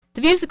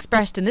The views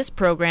expressed in this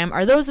program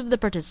are those of the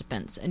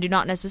participants and do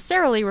not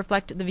necessarily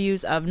reflect the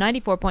views of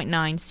 94.9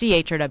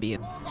 CHRW.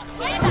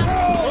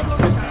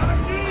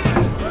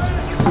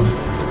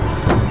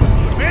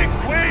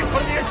 Make way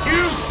for the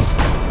accused!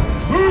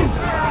 Move!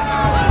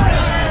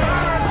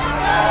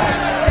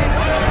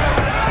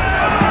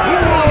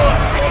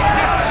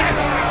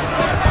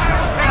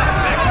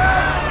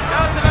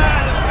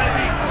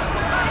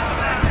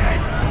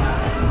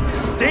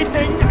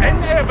 Stating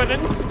in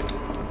evidence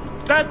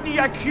that the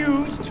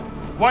accused,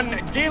 one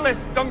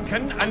Galis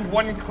Duncan and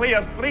one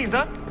Claire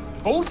Fraser,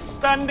 both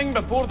standing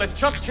before the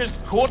church's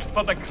court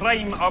for the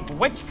crime of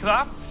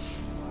witchcraft,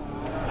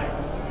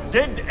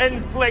 did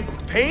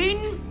inflict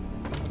pain,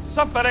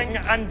 suffering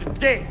and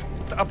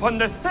death upon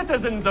the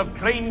citizens of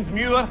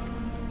Cranesmuir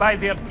by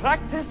their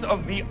practice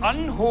of the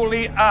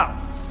unholy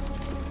arts.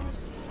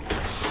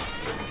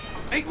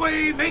 Make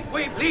way,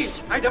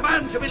 please. I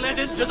demand to be led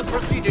into the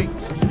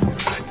proceedings.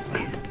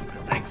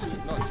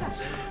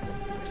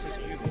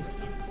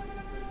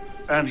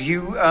 And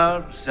you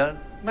are, sir?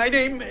 My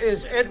name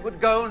is Edward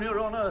Gowan, Your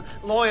Honour,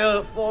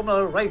 lawyer,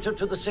 former writer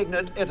to the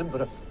Signet,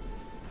 Edinburgh.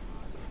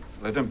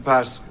 Let him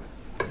pass.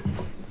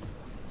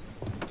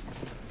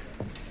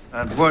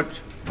 And what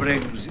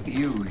brings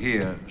you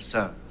here,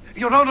 sir?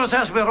 Your Honours,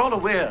 as we're all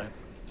aware,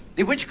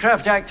 the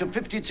Witchcraft Act of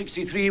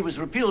 1563 was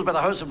repealed by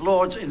the House of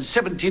Lords in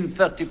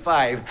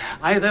 1735.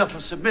 I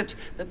therefore submit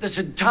that this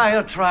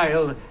entire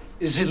trial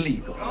is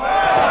illegal.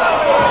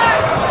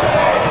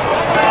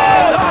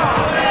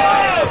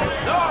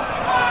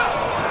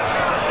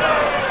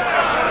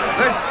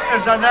 This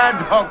is an ad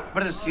hoc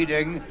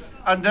proceeding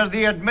under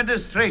the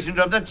administration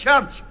of the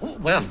church. Oh,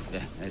 well,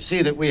 I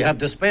see that we have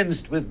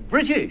dispensed with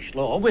British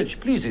law, which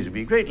pleases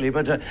me greatly,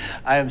 but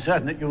I am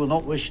certain that you will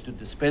not wish to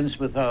dispense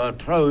with our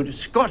proud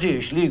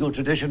Scottish legal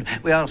tradition.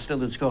 We are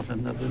still in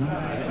Scotland, are we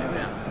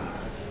not?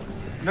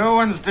 No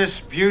one's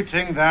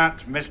disputing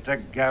that,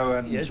 Mr.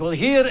 Gowan. Yes, well,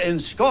 here in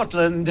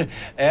Scotland,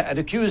 an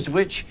accused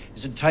witch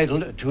is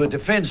entitled to a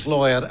defence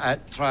lawyer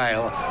at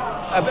trial.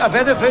 A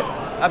benefit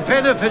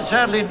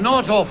sadly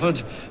not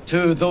offered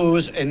to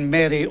those in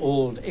merry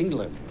old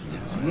England.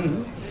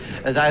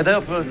 As I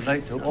therefore would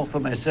like to offer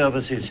my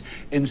services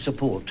in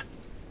support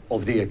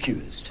of the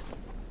accused.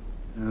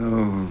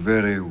 Oh,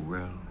 very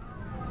well.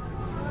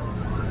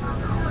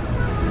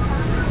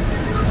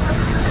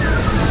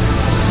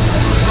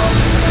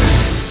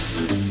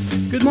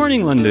 Good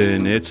morning,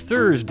 London. It's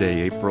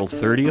Thursday, April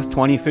 30th,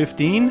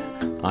 2015.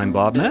 I'm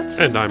Bob Metz.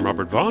 And I'm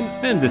Robert Vaughn.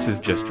 And this is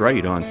Just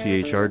Right on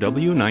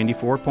CHRW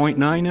 94.9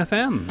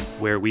 FM.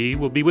 Where we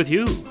will be with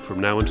you from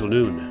now until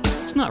noon.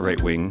 It's not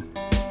right wing.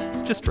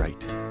 It's just right.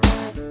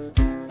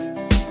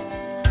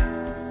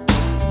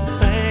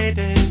 Fade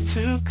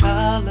into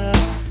color,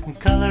 and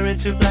color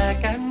into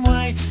black and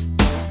white.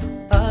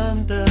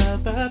 Under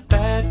the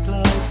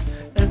bedclothes,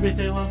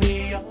 everything will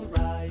be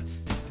alright.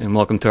 And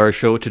welcome to our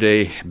show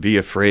today. Be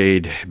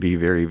afraid, be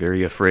very,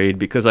 very afraid,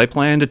 because I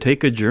plan to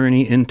take a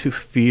journey into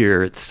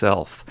fear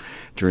itself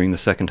during the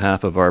second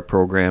half of our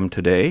program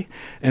today.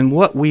 And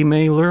what we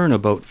may learn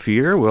about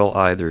fear will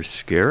either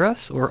scare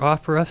us or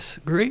offer us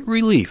great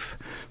relief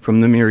from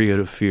the myriad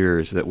of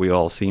fears that we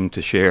all seem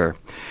to share.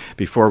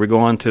 Before we go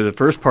on to the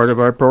first part of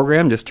our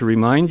program, just to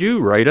remind you,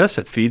 write us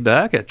at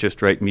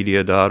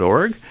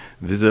feedback@justrightmedia.org.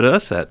 Visit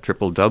us at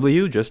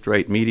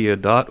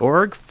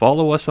www.justrightmedia.org.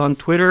 Follow us on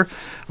Twitter.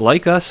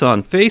 Like us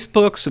on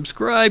Facebook.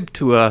 Subscribe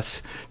to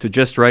us to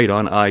Just Right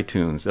on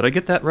iTunes. Did I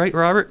get that right,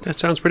 Robert? That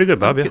sounds pretty good,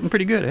 Bob. Yeah. Getting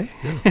pretty good, eh?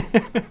 Yeah.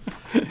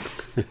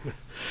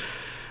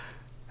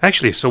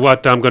 Actually, so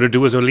what I'm going to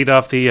do is I'll lead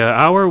off the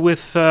hour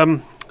with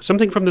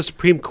something from the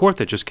Supreme Court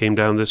that just came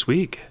down this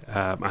week.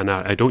 And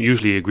I don't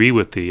usually agree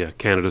with the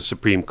Canada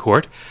Supreme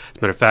Court. As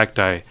a matter of fact,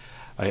 I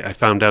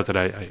found out that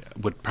I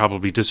would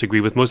probably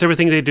disagree with most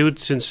everything they do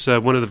since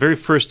one of the very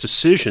first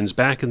decisions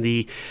back in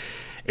the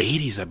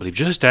 80s, I believe,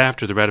 just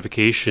after the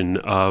ratification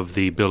of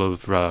the Bill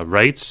of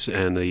Rights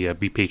and the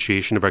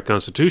repatriation of our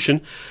Constitution.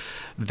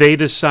 They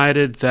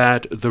decided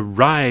that the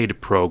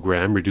RIDE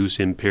program, Reduce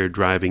Impaired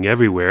Driving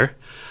Everywhere,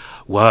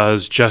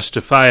 was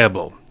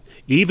justifiable,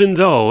 even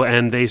though,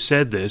 and they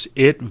said this,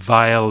 it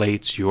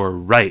violates your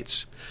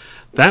rights.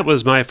 That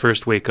was my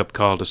first wake-up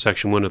call to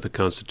Section 1 of the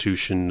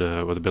Constitution,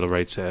 or the Bill of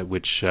Rights,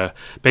 which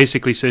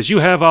basically says you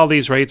have all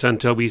these rights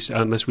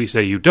unless we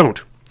say you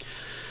don't.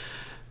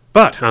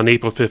 But on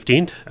April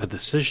 15th, a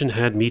decision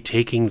had me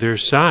taking their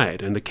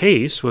side, and the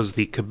case was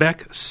the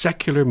Quebec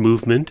Secular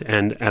Movement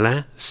and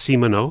Alain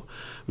Simoneau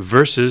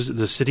versus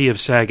the City of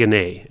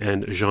Saguenay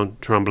and Jean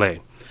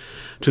Tremblay.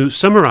 To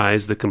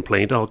summarize the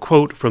complaint, I'll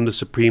quote from the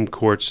Supreme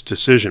Court's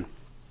decision.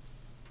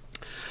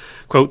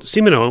 Quote,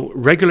 Simoneau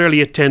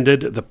regularly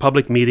attended the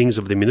public meetings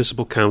of the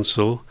Municipal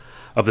Council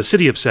of the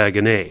City of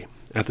Saguenay.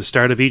 At the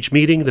start of each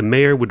meeting, the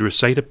mayor would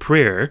recite a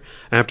prayer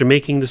after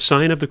making the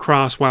sign of the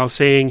cross while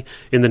saying,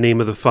 "In the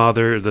name of the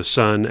Father, the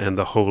Son, and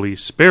the Holy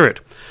Spirit."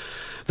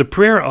 The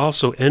prayer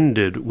also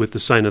ended with the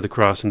sign of the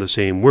cross in the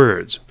same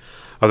words.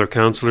 Other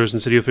councillors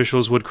and city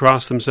officials would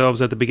cross themselves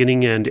at the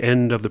beginning and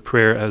end of the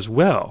prayer as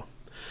well.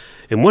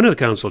 In one of the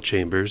council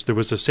chambers, there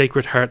was a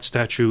Sacred Heart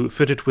statue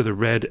fitted with a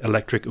red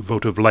electric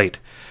votive light.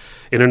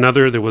 In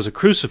another, there was a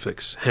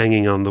crucifix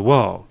hanging on the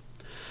wall.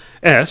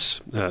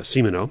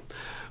 Simoneau,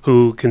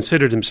 who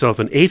considered himself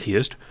an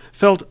atheist,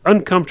 felt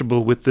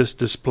uncomfortable with this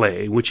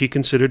display, which he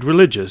considered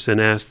religious,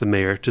 and asked the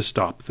mayor to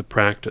stop the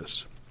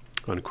practice."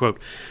 Unquote.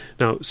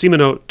 Now,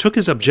 Simoneau took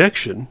his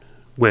objection,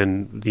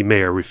 when the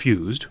mayor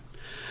refused,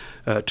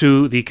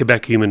 to the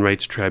Quebec Human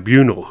Rights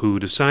Tribunal, who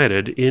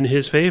decided in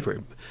his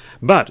favor.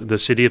 But the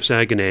city of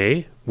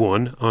Saguenay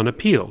won on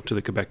appeal to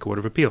the Quebec Court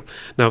of Appeal.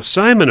 Now,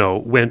 Simoneau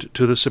went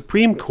to the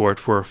Supreme Court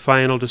for a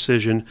final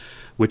decision,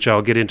 which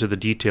I'll get into the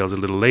details a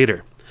little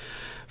later.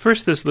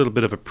 First, this little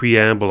bit of a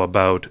preamble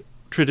about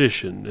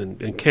tradition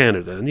and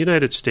Canada and the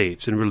United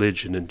States and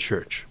religion and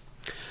church.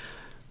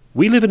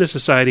 We live in a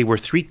society where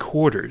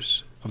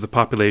 3/4 of the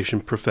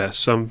population profess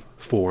some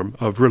form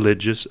of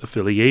religious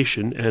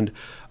affiliation, and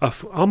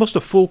almost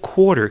a full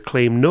quarter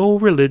claim no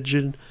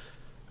religion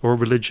or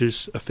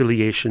religious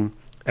affiliation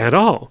at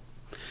all.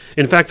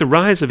 In fact, the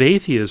rise of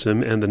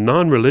atheism and the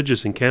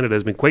non-religious in Canada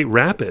has been quite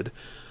rapid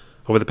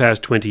over the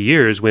past 20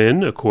 years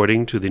when,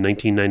 according to the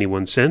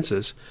 1991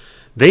 census,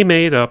 they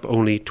made up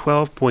only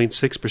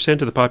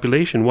 12.6% of the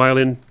population, while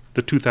in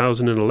the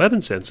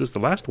 2011 census, the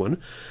last one,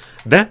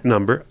 that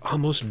number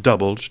almost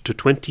doubled to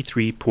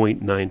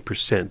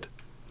 23.9%.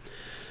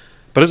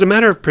 But as a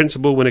matter of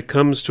principle, when it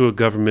comes to a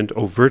government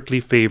overtly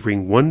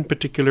favoring one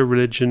particular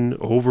religion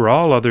over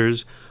all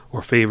others,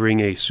 or favoring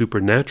a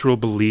supernatural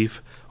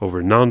belief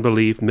over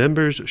non-belief,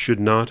 members should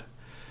not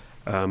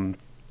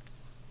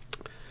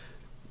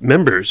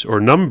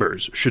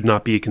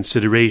be a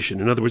consideration.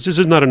 In other words, this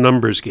is not a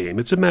numbers game.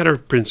 It's a matter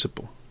of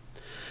principle.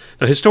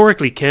 Now,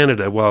 historically,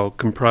 Canada, while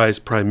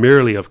comprised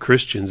primarily of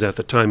Christians at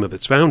the time of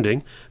its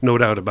founding, no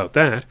doubt about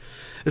that,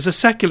 is a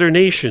secular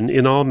nation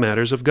in all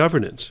matters of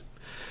governance.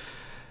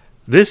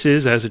 This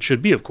is as it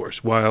should be, of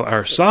course. While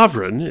our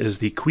sovereign is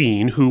the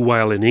Queen, who,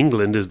 while in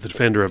England is the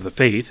defender of the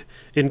faith,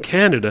 in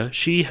Canada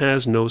she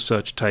has no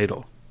such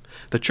title.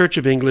 The Church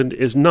of England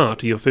is not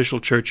the official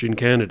church in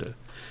Canada.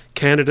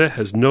 Canada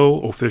has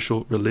no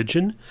official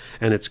religion,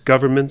 and its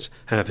governments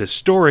have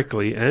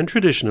historically and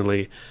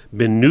traditionally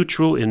been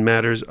neutral in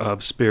matters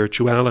of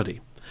spirituality.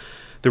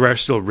 There are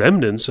still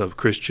remnants of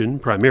Christian,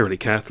 primarily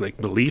Catholic,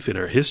 belief in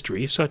our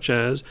history, such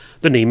as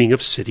the naming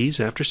of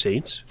cities after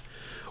saints,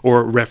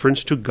 or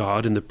reference to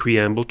God in the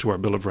preamble to our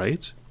Bill of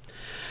Rights.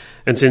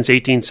 And since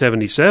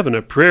 1877,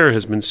 a prayer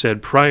has been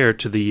said prior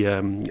to the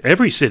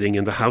every sitting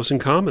in the House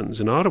and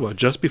Commons in Ottawa,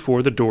 just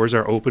before the doors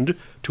are opened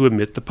to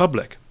admit the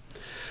public.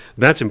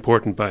 That's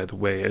important, by the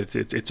way.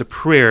 It's a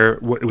prayer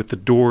with the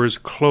doors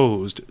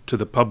closed to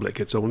the public.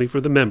 It's only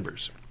for the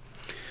members.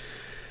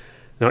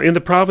 Now, in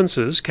the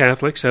provinces,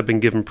 Catholics have been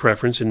given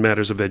preference in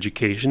matters of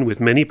education, with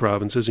many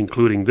provinces,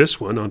 including this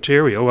one,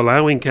 Ontario,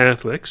 allowing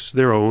Catholics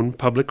their own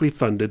publicly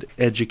funded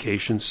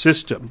education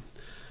system,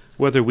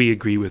 whether we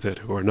agree with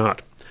it or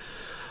not.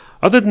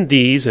 Other than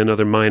these and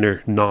other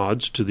minor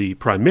nods to the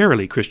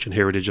primarily Christian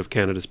heritage of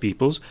Canada's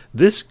peoples,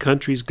 this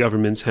country's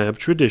governments have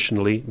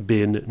traditionally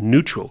been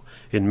neutral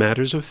in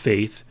matters of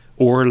faith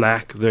or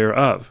lack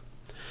thereof.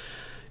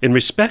 In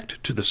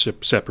respect to the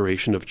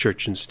separation of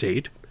church and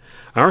state,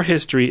 our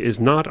history is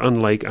not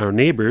unlike our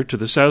neighbor to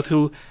the south,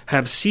 who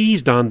have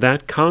seized on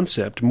that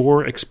concept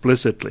more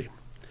explicitly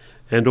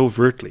and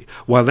overtly.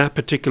 While that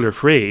particular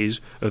phrase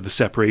of the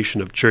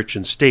separation of church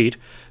and state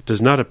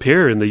does not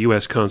appear in the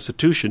U.S.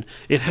 Constitution,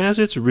 it has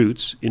its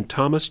roots in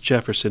Thomas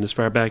Jefferson as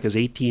far back as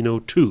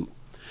 1802.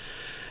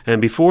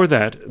 And before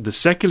that, the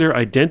secular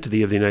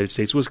identity of the United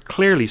States was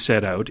clearly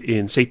set out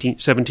in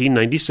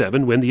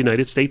 1797 when the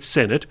United States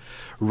Senate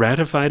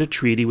ratified a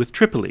treaty with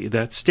Tripoli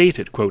that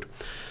stated, quote,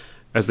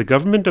 "As the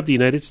government of the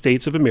United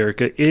States of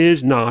America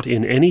is not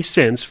in any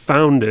sense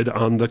founded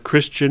on the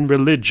Christian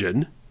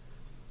religion,"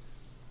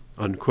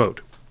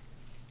 unquote.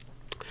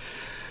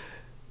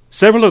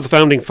 Several of the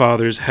Founding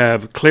Fathers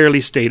have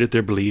clearly stated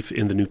their belief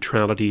in the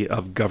neutrality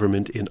of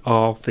government in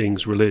all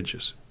things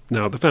religious.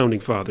 Now, the Founding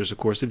Fathers, of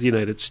course, of the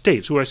United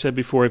States, who I said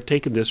before have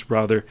taken this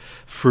rather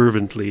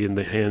fervently in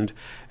the hand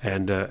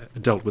and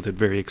dealt with it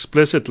very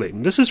explicitly.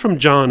 This is from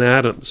John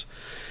Adams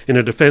in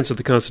a defense of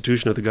the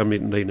Constitution of the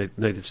Government of the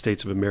United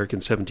States of America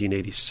in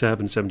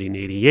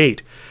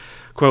 1787-1788.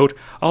 Quote,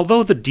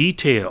 "Although the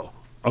detail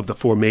of the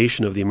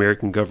formation of the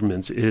American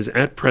governments is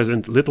at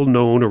present little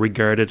known or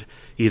regarded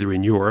either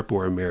in Europe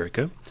or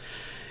America,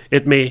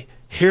 it may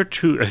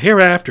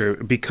hereafter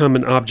become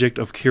an object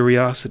of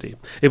curiosity.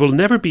 It will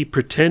never be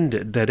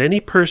pretended that any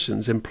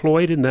persons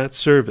employed in that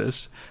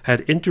service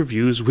had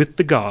interviews with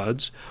the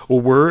gods or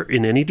were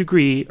in any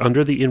degree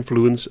under the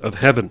influence of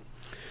heaven,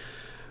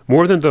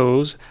 more than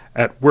those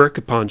at work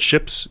upon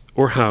ships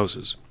or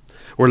houses,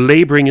 or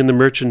laboring in the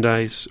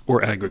merchandise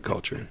or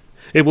agriculture.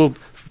 It will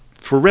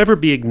forever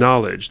be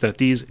acknowledged that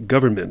these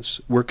governments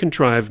were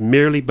contrived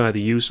merely by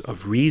the use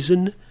of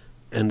reason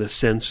and the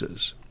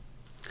senses."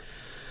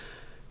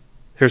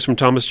 Here's from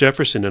Thomas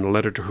Jefferson in a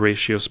letter to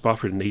Horatio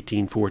Spofford in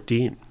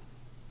 1814.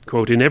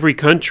 Quote, "In every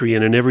country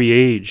and in every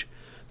age,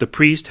 the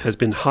priest has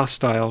been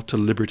hostile to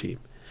liberty.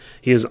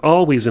 He is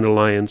always in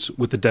alliance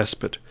with the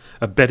despot,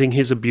 abetting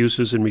his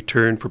abuses in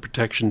return for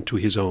protection to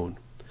his own.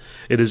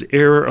 It is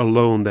error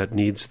alone that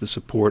needs the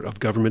support of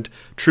government.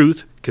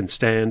 Truth can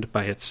stand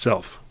by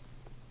itself.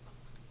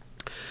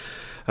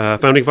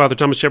 Founding Father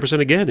Thomas Jefferson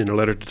again in a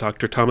letter to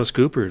Dr. Thomas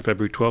Cooper on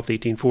February 12,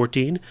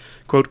 1814,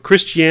 quote,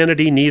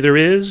 "Christianity neither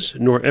is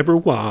nor ever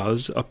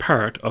was a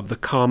part of the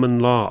common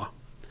law."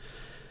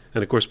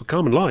 And of course, with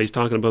common law, he's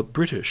talking about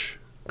British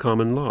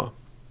common law,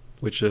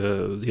 which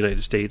the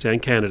United States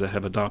and Canada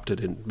have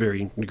adopted in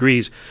varying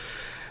degrees.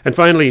 And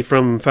finally,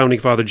 from Founding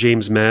Father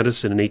James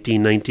Madison in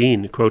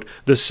 1819, quote,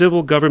 "The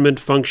civil government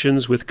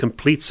functions with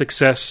complete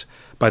success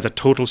by the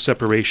total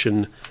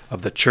separation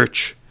of the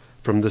Church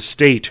from the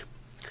State."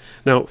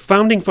 Now,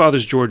 Founding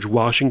Fathers George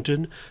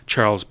Washington,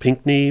 Charles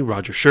Pinckney,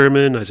 Roger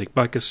Sherman, Isaac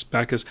Backus,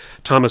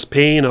 Thomas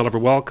Paine, Oliver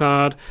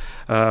Wolcott,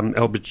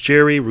 Elbridge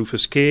Gerry,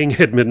 Rufus King,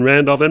 Edmund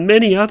Randolph, and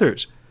many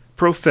others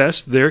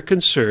professed their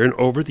concern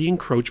over the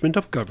encroachment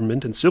of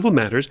government and civil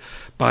matters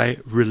by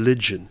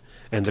religion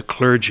and the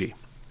clergy.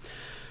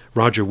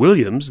 Roger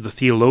Williams, the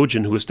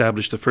theologian who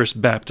established the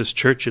First Baptist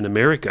Church in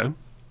America,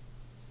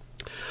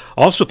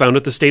 also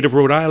founded the state of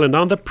Rhode Island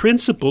on the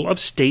principle of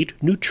state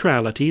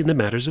neutrality in the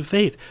matters of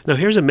faith. Now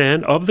here's a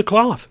man of the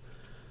cloth.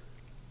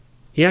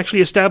 He actually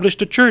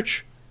established a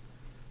church,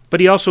 but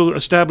he also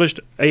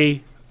established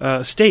a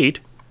state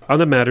on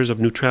the matters of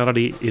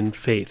neutrality in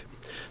faith.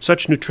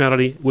 Such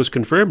neutrality was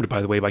confirmed,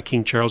 by the way, by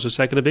King Charles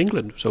II of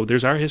England. So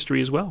there's our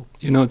history as well.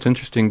 You know, it's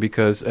interesting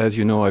because, as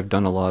you know, I've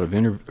done a lot of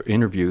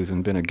interviews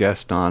and been a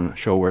guest on a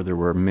show where there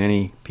were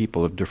many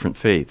people of different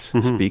faiths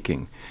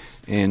speaking.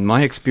 And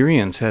my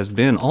experience has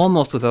been,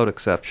 almost without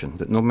exception,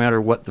 that no matter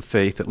what the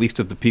faith, at least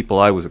of the people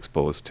I was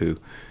exposed to,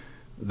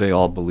 they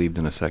all believed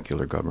in a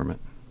secular government.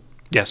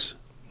 Yes.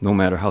 No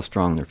matter how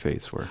strong their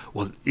faiths were.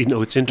 Well, you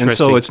know, it's interesting. And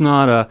so it's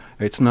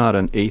not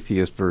an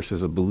atheist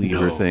versus a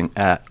believer thing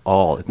at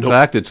all. In No.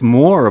 fact, it's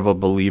more of a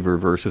believer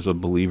versus a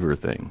believer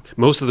thing.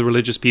 Most of the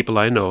religious people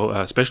I know,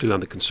 especially on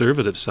the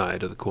conservative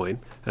side of the coin,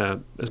 as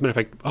a matter of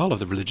fact, all of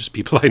the religious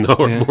people I know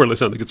are more or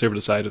less on the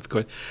conservative side of the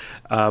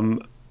coin,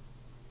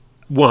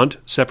 want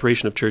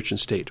separation of church and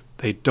state.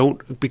 They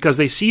don't, because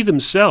they see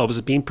themselves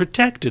as being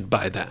protected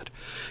by that,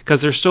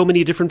 because there's so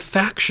many different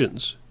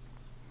factions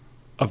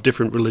of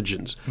different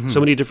religions,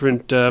 so many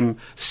different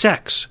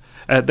sects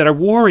that are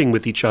warring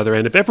with each other,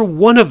 and if ever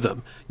one of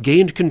them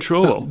gained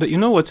control... But you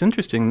know what's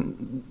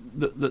interesting?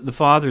 The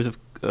fathers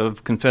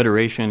of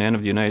Confederation and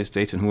of the United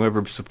States and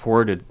whoever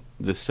supported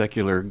this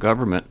secular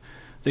government,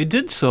 they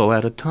did so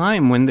at a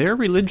time when their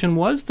religion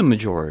was the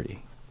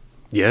majority.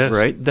 Yes.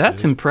 Right?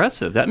 That's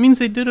impressive. That means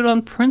they did it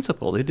on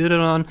principle. They did it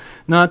on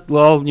not,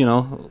 well, you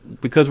know,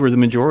 because we're the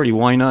majority,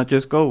 why not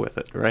just go with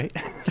it, right?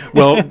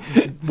 Well,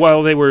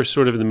 while they were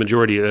sort of in the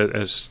majority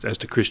as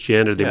to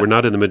Christianity, they were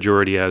not in the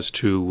majority as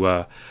to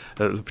a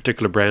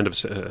particular brand of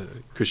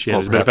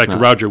Christianity. As a matter of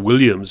fact, Roger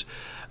Williams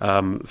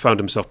found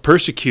himself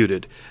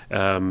persecuted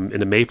in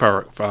the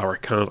Mayflower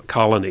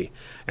colony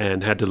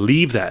and had to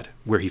leave that,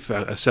 where he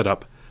set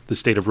up the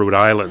state of Rhode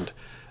Island,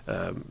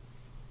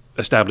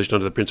 established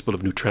under the principle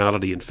of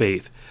neutrality in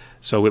faith.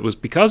 So it was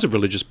because of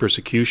religious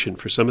persecution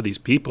for some of these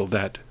people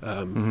that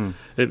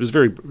it was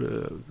very,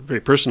 very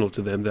personal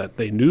to them, that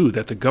they knew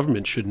that the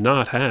government should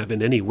not have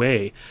in any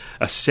way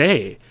a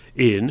say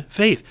in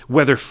faith,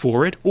 whether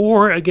for it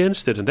or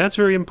against it. And that's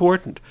very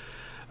important.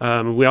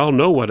 We all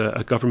know what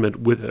a government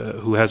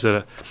who has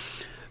an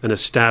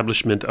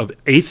establishment of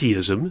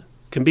atheism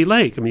can be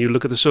like. I mean, you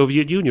look at the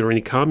Soviet Union or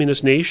any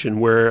communist nation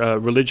where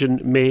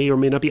religion may or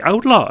may not be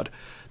outlawed.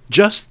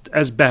 Just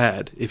as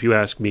bad, if you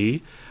ask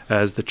me,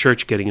 as the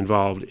church getting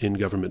involved in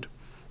government.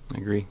 I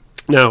agree.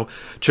 Now,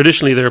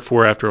 traditionally,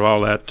 therefore, after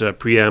all that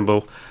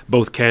preamble,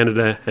 both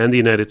Canada and the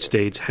United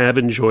States have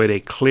enjoyed a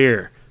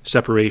clear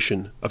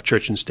separation of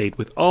church and state,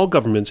 with all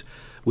governments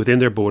within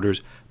their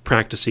borders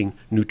practicing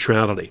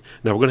neutrality.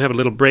 Now, we're going to have a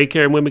little break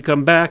here, and when we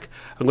come back,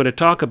 I'm going to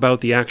talk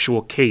about the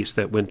actual case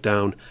that went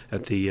down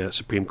at the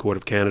Supreme Court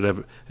of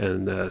Canada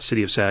and the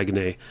City of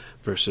Saguenay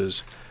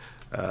versus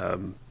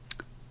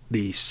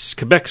the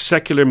Quebec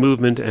Secular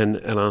Movement and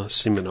Alain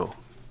Simoneau.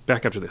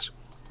 Back after this.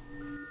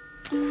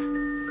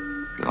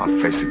 You're not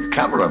facing the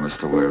camera,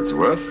 Mr.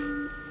 Wordsworth.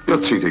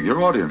 You're cheating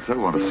your audience. They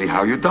want to see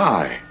how you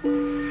die.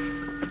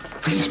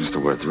 Please,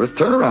 Mr. Wordsworth,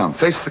 turn around,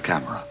 face the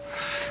camera.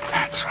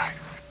 That's right.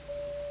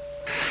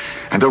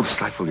 And don't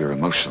stifle your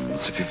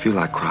emotions. If you feel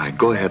like crying,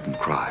 go ahead and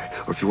cry.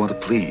 Or if you want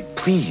to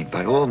plead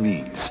by all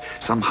means.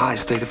 Some high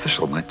state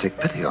official might take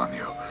pity on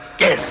you.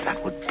 Yes,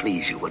 that would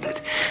please you, wouldn't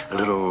it? A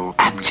little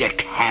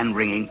abject,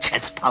 hand-wringing,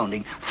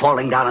 chest-pounding,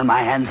 falling down on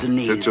my hands and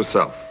knees. Suit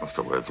yourself,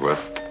 Mr.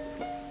 Wordsworth.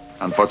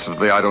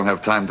 Unfortunately, I don't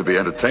have time to be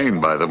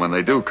entertained by them when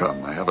they do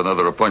come. I have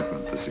another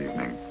appointment this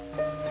evening.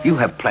 You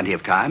have plenty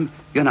of time.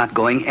 You're not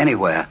going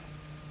anywhere.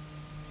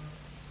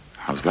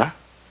 How's that?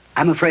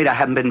 I'm afraid I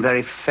haven't been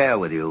very fair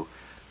with you.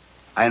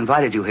 I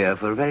invited you here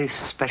for a very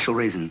special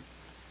reason.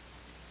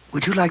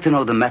 Would you like to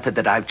know the method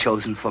that I've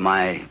chosen for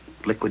my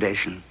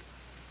liquidation?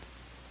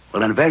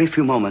 Well, in a very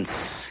few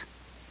moments,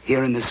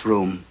 here in this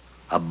room,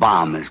 a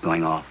bomb is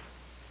going off.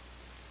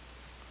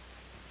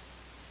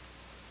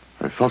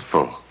 Very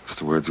thoughtful,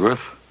 Mr.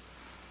 Wordsworth.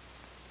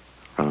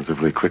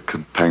 Relatively quick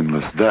and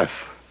painless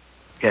death.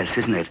 Yes,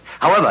 isn't it?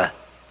 However,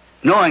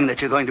 knowing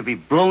that you're going to be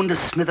blown to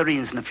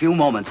smithereens in a few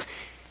moments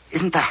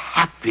isn't the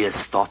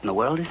happiest thought in the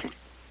world, is it?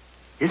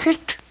 Is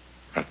it?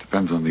 That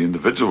depends on the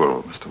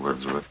individual, Mr.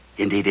 Wordsworth.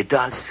 Indeed it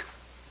does.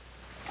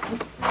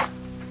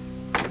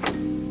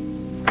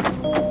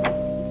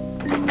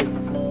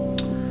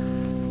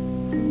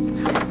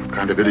 What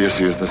kind of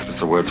idiocy is this,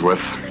 Mr.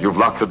 Wordsworth? You've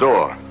locked the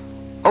door.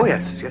 Oh,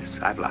 yes,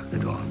 I've locked the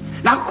door.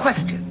 Now,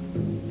 question.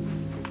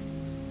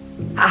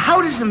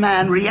 How does a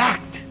man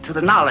react to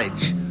the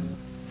knowledge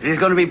that he's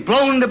going to be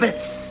blown to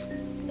bits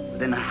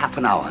within half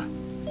an hour?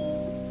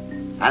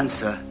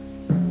 Answer,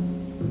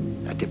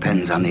 that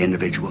depends on the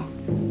individual.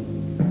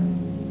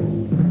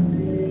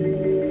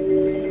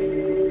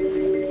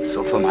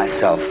 So for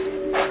myself,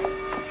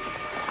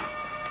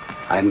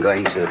 I'm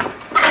going to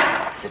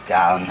sit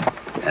down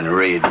and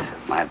read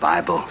my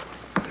Bible.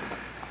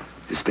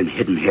 It's been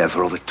hidden here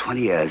for over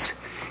 20 years.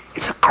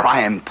 It's a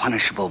crime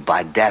punishable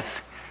by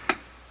death.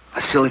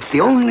 Still, it's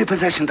the only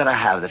possession that I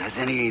have that has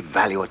any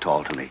value at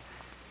all to me.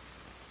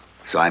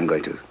 So I'm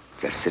going to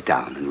just sit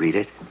down and read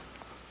it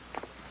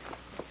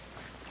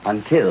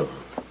until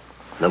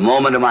the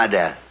moment of my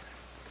death.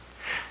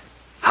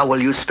 How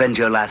will you spend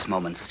your last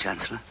moments,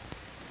 Chancellor?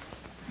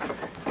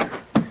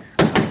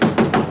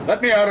 Let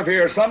me out of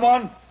here,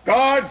 someone.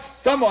 Guards,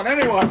 someone,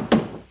 anyone.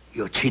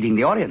 You're cheating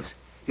the audience.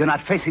 You're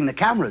not facing the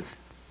cameras.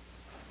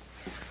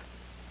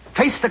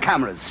 Face the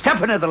cameras.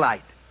 Step into the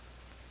light.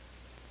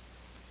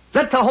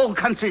 Let the whole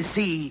country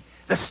see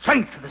the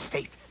strength of the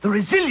state, the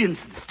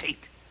resilience of the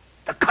state,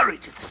 the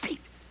courage of the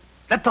state.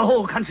 Let the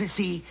whole country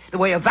see the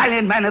way a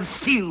valiant man of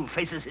steel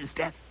faces his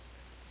death.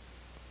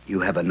 You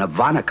have a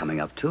nirvana coming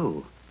up,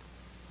 too.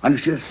 Why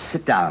don't you just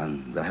sit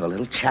down? We'll have a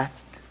little chat.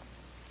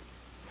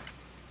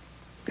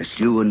 Just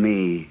you and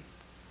me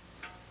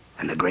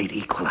and the great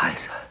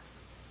equalizer.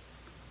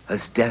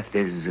 As death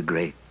is a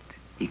great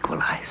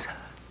equalizer.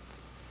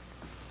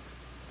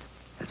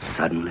 That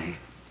suddenly,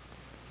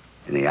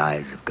 in the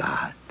eyes of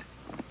God,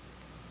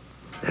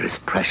 there is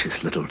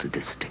precious little to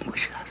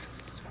distinguish us.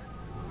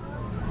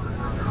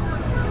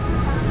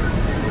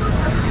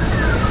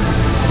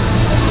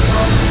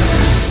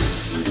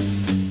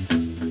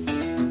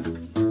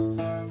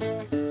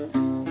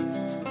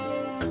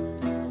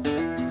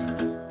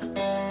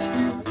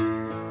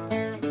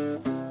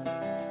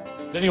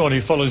 Anyone who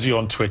follows you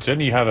on Twitter,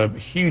 and you have a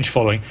huge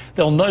following,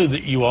 they'll know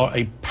that you are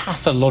a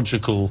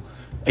pathological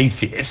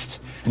atheist,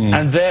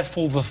 and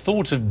therefore the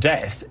thought of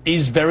death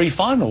is very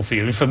final for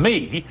you. And for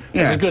me,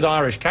 as a good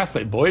Irish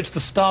Catholic boy, it's the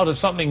start of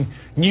something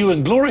new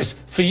and glorious.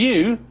 For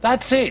you,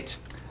 that's it.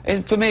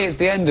 For me, it's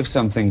the end of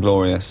something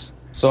glorious,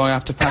 so I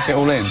have to pack it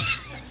all in.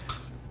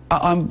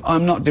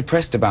 I'm not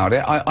depressed about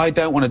it. I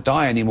don't want to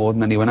die any more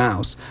than anyone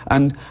else.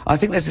 And I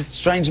think there's this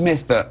strange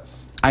myth that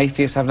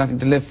atheists have nothing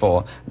to live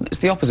for. It's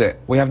the opposite.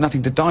 We have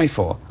nothing to die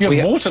for. You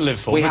have more to live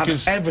for. We have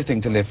everything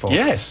to live for.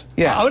 Yes.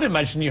 Yeah. I would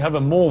imagine you have a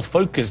more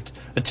focused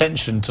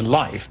attention to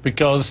life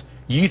because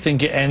you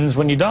think it ends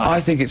when you die.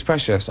 I think it's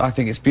precious. I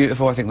think it's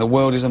beautiful. I think the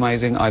world is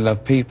amazing. I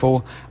love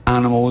people,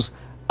 animals,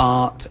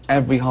 art,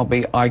 every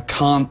hobby. I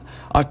can't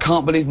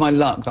believe my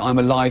luck that I'm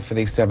alive for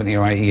these 70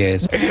 or 80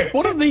 years.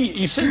 What are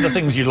you said the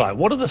things you like.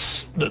 What are the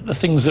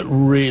things that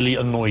really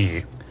annoy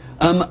you?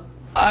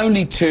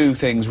 Only two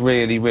things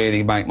really,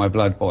 really make my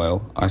blood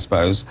boil, I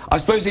suppose. I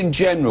suppose in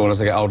general,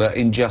 as I get older,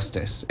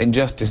 injustice.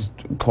 Injustice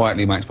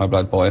quietly makes my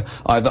blood boil.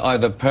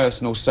 Either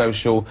personal,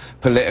 social,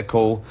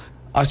 political.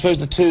 I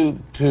suppose the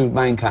two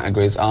main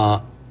categories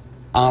are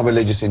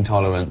religious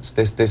intolerance,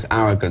 this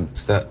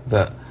arrogance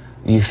that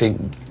you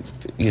think,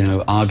 you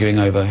know, arguing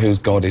over whose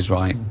God is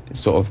right, it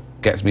sort of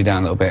gets me down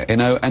a little bit, you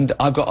know. And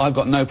I've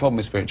got no problem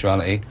with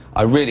spirituality.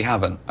 I really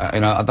haven't. You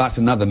know, that's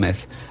another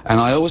myth.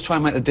 And I always try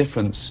and make the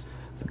difference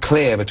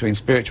clear between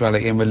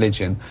spirituality and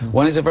religion.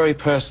 One is a very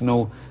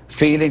personal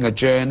feeling, a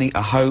journey,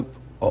 a hope,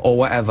 or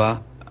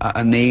whatever,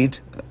 a need,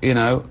 you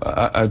know,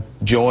 a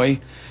joy,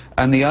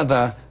 and the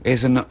other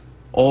is an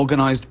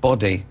organised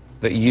body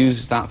that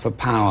uses that for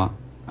power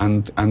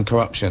and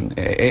corruption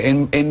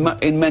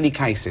in many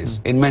cases.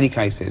 In many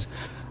cases,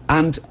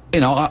 and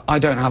you know, I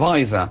don't have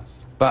either,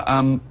 but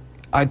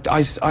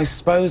I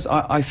suppose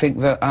I think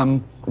that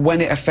when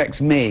it affects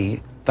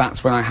me,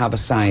 that's when I have a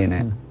say in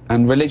it.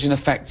 And religion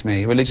affects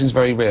me. Religion's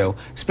very real.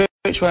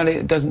 Spirituality,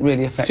 it doesn't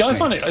really affect me. See, I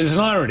find it as an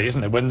irony,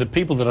 isn't it, when the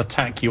people that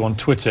attack you on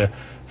Twitter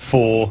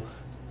for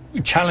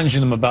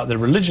challenging them about their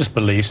religious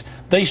beliefs,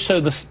 they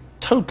show this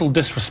total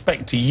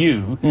disrespect to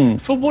you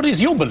for what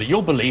is your belief.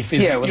 Your belief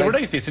is you're an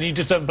atheist and you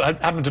just don't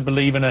happen to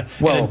believe in a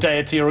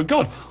deity or a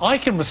god. I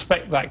can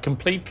respect that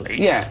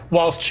completely,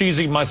 whilst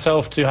choosing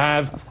myself to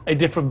have a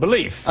different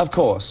belief. Of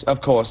course.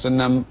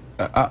 And,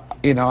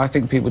 you know, I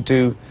think people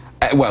do...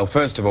 well,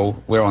 first of all,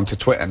 we're onto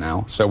Twitter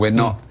now, so we're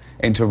not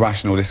into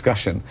rational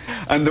discussion.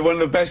 And one of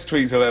the best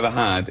tweets I've ever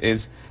had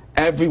is,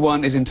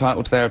 everyone is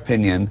entitled to their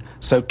opinion,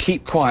 so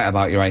keep quiet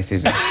about your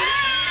atheism.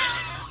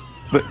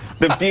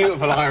 The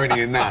beautiful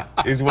irony in that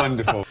is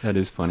wonderful. That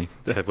is funny.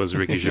 That was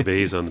Ricky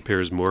Gervais on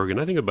Piers Morgan,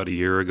 I think about a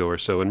year ago or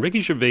so. And Ricky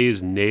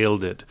Gervais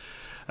nailed it.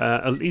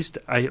 At least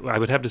I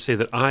would have to say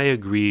that I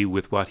agree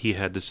with what he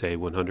had to say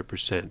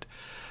 100%.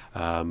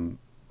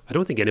 I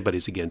don't think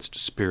anybody's against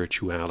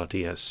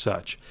spirituality as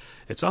such.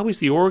 It's always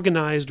the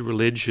organized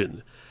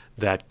religion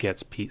that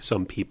gets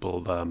some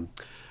people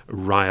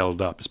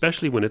riled up,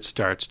 especially when it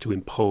starts to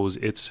impose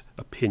its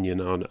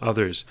opinion on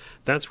others.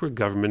 That's where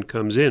government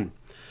comes in.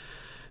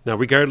 Now,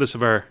 regardless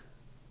of our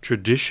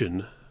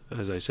tradition,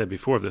 as I said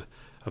before,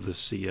 of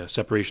the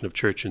separation of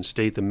church and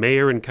state, the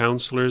mayor and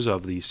councillors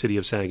of the city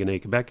of Saguenay,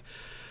 Quebec,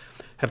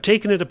 have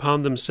taken it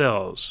upon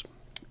themselves,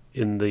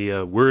 in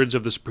the words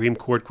of the Supreme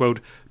Court, quote,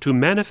 to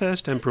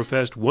manifest and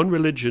profess one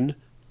religion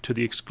to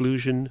the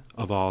exclusion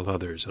of all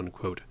others,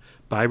 unquote,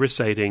 by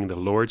reciting the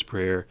Lord's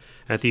Prayer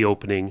at the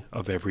opening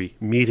of every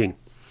meeting.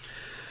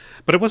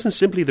 But it wasn't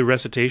simply the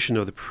recitation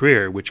of the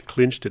prayer which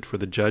clinched it for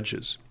the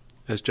judges.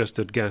 As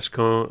Justice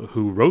Gascon,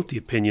 who wrote the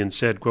opinion,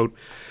 said, quote,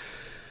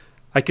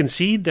 I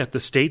concede that the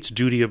state's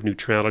duty of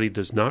neutrality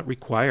does not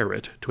require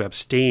it to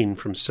abstain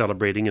from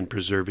celebrating and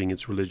preserving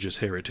its religious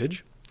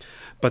heritage,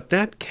 but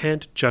that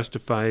can't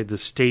justify the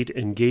state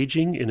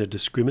engaging in a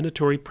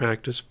discriminatory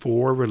practice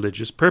for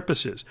religious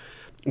purposes,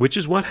 which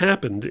is what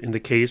happened in the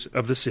case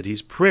of the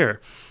city's prayer.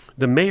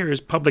 The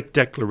mayor's public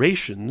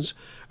declarations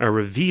are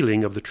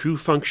revealing of the true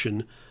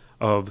function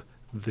of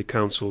the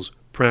council's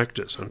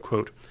practice,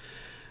 unquote.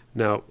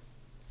 Now,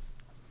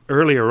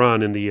 earlier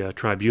on in the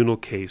tribunal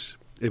case,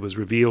 it was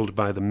revealed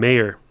by the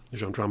mayor,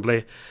 Jean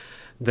Tremblay,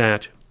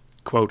 that,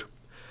 quote,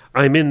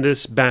 I'm in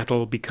this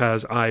battle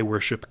because I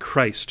worship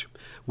Christ.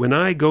 When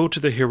I go to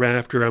the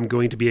hereafter, I'm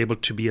going to be able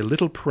to be a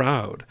little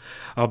proud.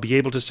 I'll be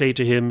able to say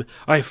to him,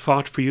 I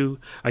fought for you.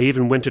 I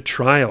even went to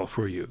trial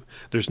for you.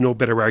 There's no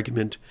better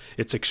argument.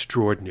 It's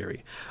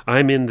extraordinary.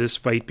 I'm in this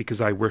fight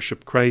because I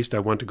worship Christ. I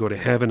want to go to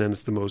heaven, and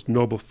it's the most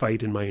noble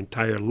fight in my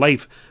entire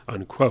life,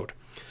 unquote.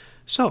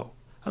 So,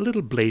 a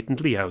little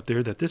blatantly out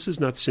there that this is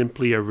not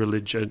simply a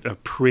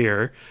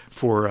prayer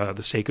for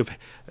the sake of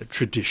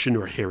tradition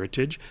or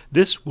heritage.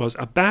 This was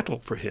a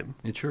battle for him.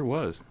 It sure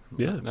was.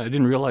 Yeah, I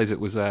didn't realize it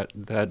was that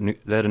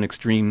an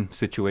extreme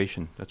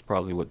situation. That's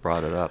probably what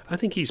brought it up. I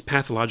think he's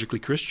pathologically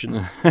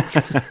Christian.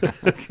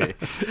 Okay.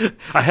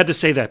 I had to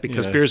say that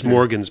because Yeah, Piers sure.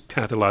 Morgan's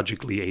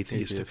pathologically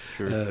atheist.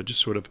 Sure.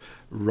 Just sort of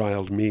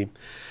riled me.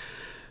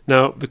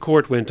 Now, the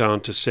court went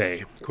on to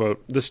say,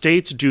 quote, the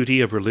state's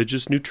duty of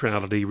religious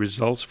neutrality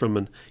results from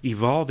an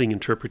evolving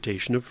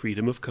interpretation of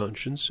freedom of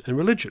conscience and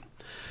religion.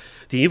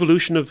 The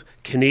evolution of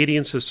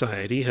Canadian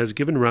society has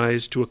given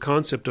rise to a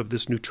concept of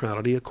this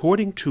neutrality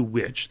according to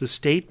which the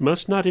state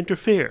must not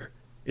interfere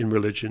in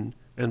religion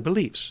and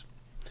beliefs.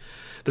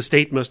 The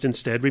state must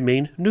instead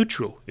remain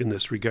neutral in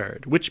this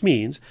regard, which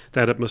means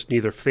that it must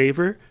neither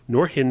favor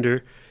nor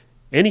hinder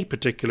any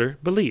particular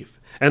belief,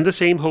 and the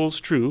same holds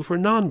true for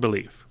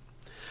non-belief.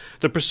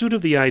 The pursuit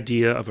of the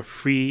idea of a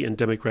free and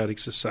democratic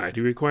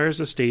society requires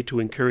the state to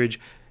encourage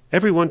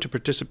everyone to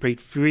participate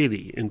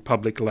freely in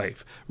public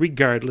life,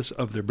 regardless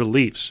of their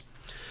beliefs.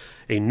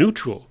 A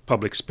neutral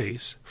public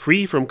space,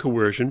 free from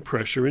coercion,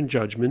 pressure, and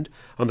judgment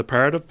on the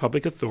part of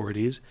public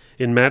authorities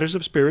in matters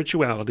of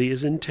spirituality,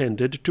 is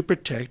intended to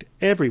protect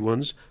every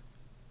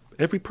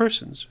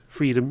person's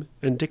freedom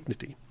and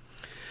dignity.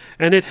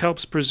 And it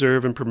helps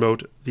preserve and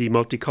promote the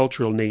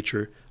multicultural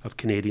nature of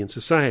Canadian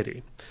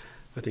society.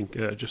 I think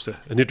just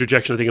an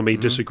interjection. I think I may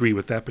disagree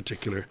with that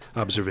particular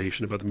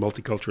observation about the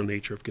multicultural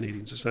nature of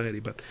Canadian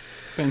society, but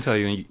Depends how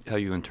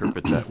you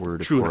interpret that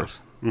word, of true course.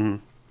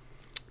 enough.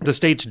 The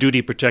state's duty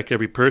to protect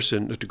every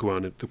person, to go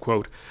on the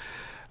quote,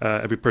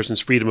 every person's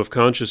freedom of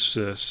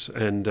consciousness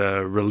and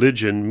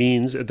religion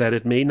means that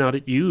it may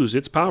not use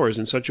its powers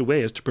in such a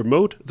way as to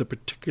promote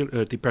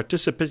the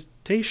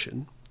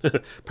participation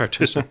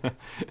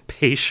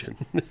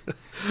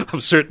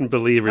of certain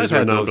believers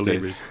or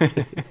non-believers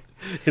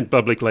in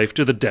public life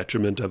to the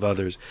detriment of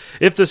others.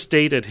 If the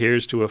state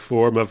adheres to a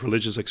form of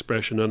religious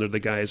expression under the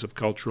guise of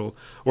cultural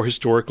or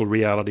historical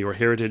reality or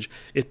heritage,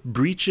 it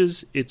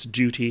breaches its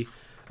duty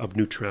of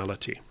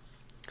neutrality.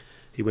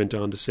 He went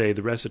on to say,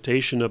 the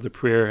recitation of the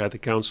prayer at the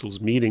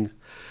council's meeting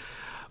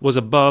was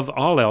above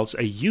all else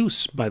a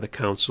use by the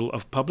council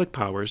of public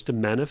powers to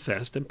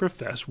manifest and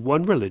profess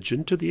one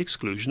religion to the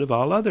exclusion of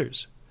all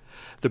others.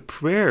 The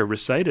prayer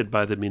recited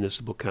by the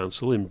municipal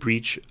council in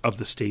breach of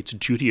the state's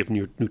duty of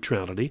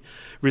neutrality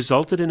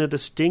resulted in a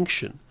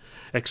distinction,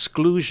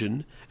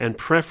 exclusion, and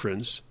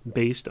preference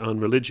based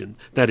on religion,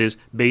 that is,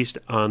 based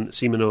on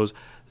Simoneau's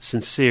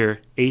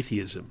sincere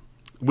atheism,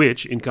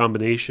 which, in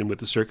combination with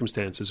the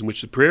circumstances in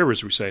which the prayer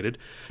was recited,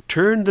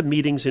 turned the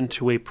meetings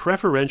into a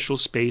preferential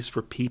space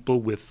for people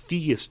with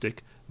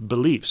theistic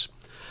beliefs.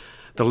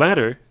 The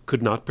latter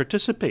could not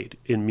participate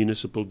in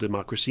municipal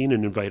democracy in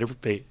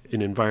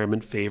an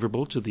environment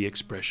favorable to the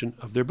expression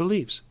of their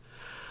beliefs.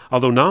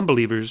 Although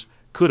non-believers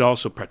could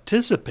also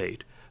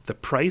participate, the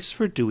price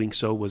for doing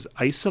so was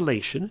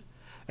isolation,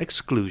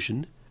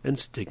 exclusion, and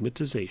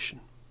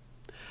stigmatization.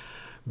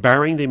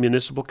 barring the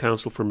municipal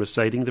council from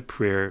reciting the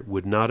prayer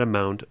would not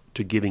amount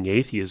to giving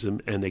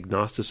atheism and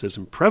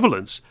agnosticism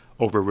prevalence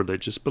over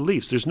religious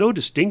beliefs. There's no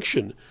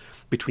distinction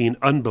between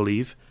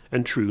unbelief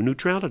and true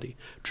neutrality.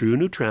 True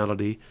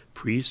neutrality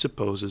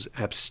presupposes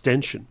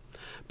abstention,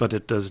 but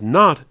it does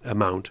not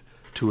amount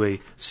to a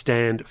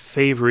stand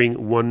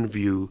favoring one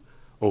view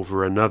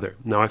over another.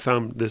 Now, I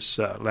found this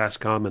last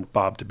comment,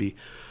 Bob, to be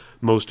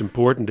most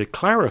important. It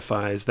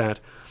clarifies that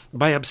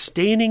by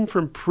abstaining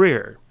from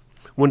prayer,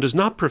 one does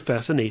not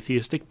profess an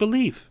atheistic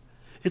belief.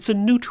 It's a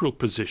neutral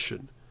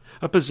position,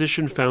 a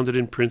position founded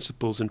in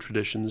principles and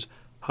traditions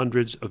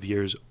hundreds of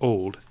years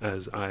old,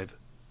 as I've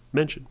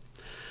mentioned.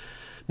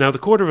 Now, the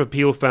Court of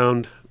Appeal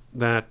found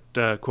that,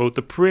 quote,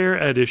 the prayer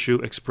at issue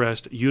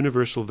expressed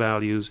universal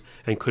values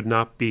and could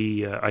not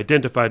be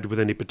identified with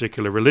any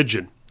particular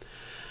religion,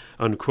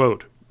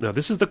 unquote. Now,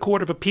 this is the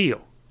Court of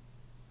Appeal.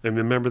 And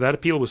remember, that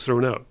appeal was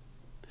thrown out.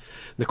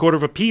 The Court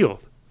of Appeal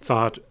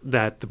thought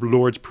that the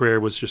Lord's Prayer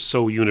was just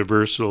so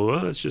universal.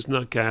 Well, it's just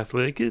not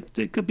Catholic.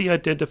 It could be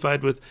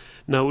identified with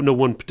no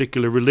one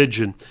particular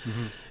religion.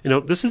 Mm-hmm. You know,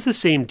 this is the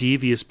same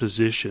devious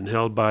position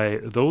held by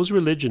those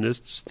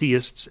religionists,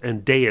 theists,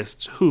 and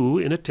deists who,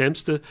 in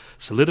attempts to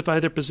solidify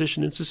their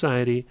position in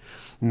society,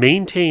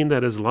 maintain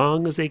that as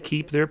long as they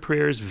keep their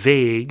prayers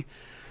vague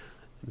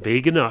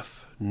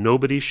enough,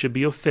 nobody should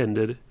be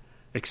offended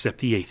except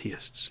the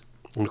atheists.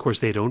 And, of course,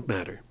 they don't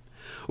matter.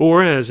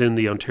 Or, as in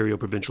the Ontario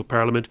Provincial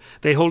Parliament,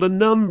 they hold a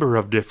number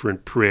of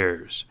different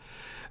prayers,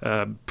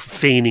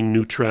 feigning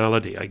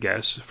neutrality, I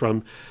guess,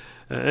 from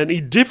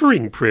and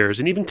differing prayers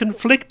and even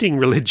conflicting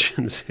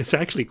religions. It's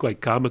actually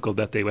quite comical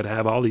that they would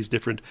have all these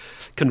different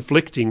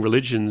conflicting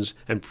religions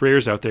and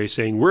prayers out there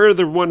saying, we're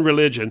the one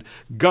religion,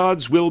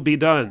 God's will be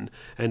done,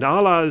 and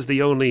Allah is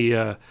the only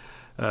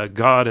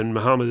God and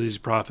Muhammad is his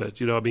prophet.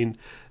 You know, I mean,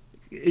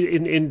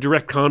 in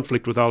direct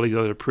conflict with all the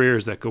other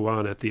prayers that go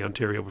on at the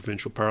Ontario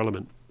Provincial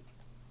Parliament.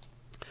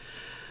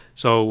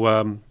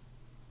 So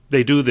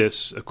they do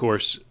this, of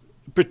course,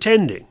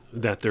 pretending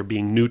that they're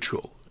being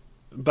neutral.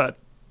 But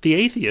the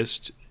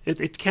atheist,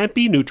 it can't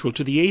be neutral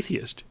to the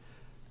atheist.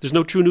 There's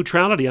no true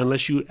neutrality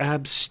unless you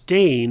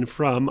abstain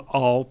from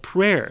all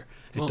prayer.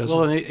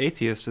 Well, an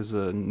atheist is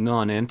a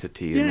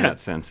non-entity in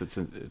that sense. It's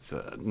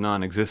a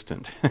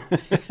non-existent.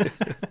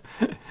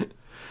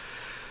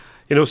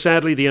 You know,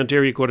 sadly, the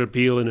Ontario Court of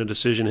Appeal, in a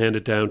decision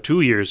handed down 2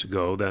 years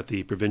ago, that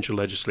the provincial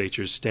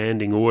legislature's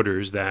standing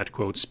orders that,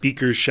 quote,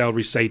 speakers shall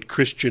recite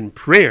Christian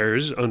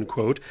prayers,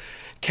 unquote,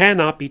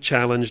 cannot be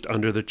challenged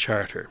under the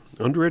Charter,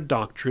 under a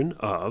doctrine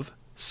of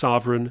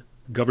sovereign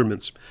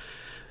governments,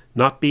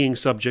 not being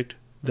subject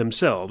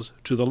themselves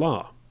to the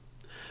law.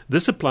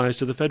 This applies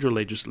to the federal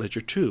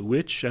legislature, too,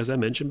 which, as I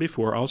mentioned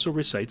before, also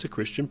recites a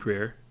Christian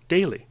prayer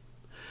daily.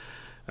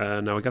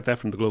 Now, I got that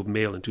from the Globe and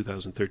Mail in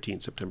 2013,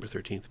 September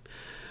 13th.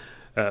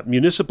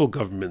 Municipal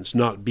governments,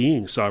 not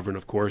being sovereign,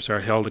 of course, are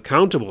held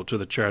accountable to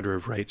the Charter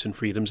of Rights and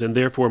Freedoms and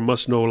therefore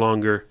must no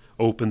longer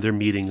open their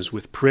meetings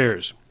with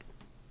prayers.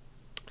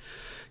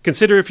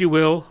 Consider, if you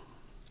will,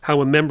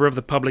 how a member of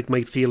the public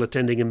might feel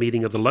attending a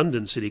meeting of the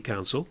London City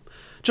Council.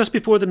 Just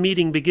before the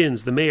meeting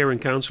begins, the mayor and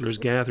councillors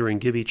gather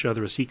and give each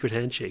other a secret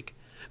handshake,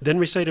 then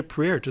recite a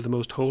prayer to the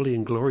most holy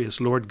and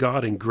glorious Lord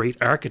God and great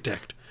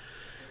architect.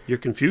 Your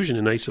confusion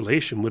and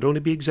isolation would only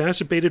be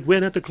exacerbated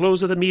when, at the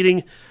close of the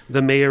meeting,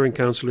 the mayor and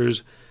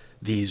councillors,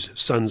 these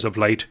sons of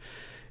light,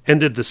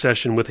 ended the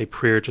session with a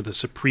prayer to the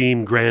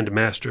Supreme Grand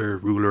Master,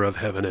 ruler of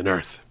heaven and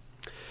earth.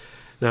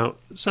 Now,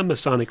 some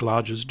Masonic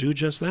lodges do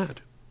just that,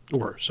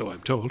 or so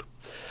I'm told.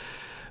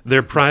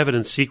 Their private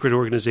and secret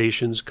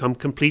organizations come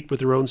complete with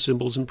their own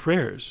symbols and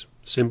prayers,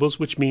 symbols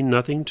which mean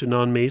nothing to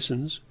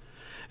non-Masons,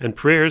 and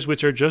prayers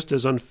which are just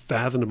as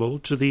unfathomable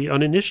to the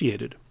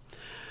uninitiated.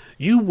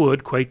 You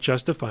would, quite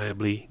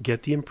justifiably,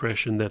 get the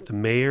impression that the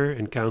mayor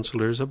and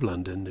councillors of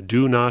London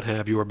do not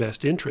have your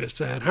best interests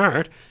at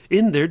heart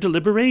in their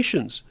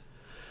deliberations.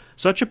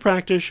 Such a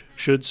practice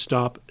should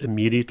stop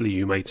immediately,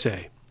 you might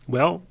say.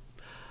 Well,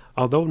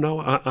 although no,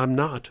 I'm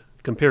not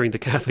comparing the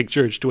Catholic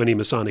Church to any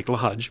Masonic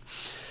lodge,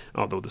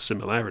 although the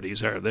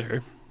similarities are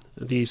there.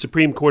 The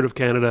Supreme Court of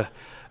Canada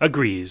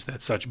agrees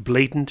that such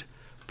blatant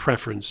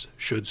preference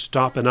should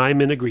stop, and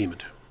I'm in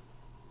agreement.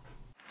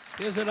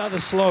 Here's another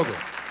slogan.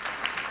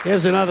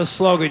 Here's another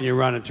slogan you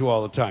run into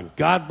all the time.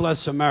 God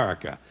bless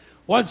America.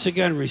 Once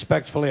again,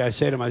 respectfully, I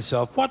say to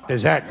myself, what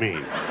does that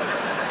mean?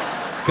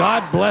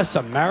 God bless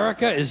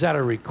America? Is that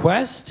a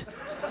request?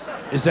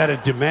 Is that a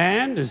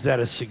demand? Is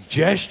that a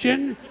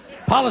suggestion?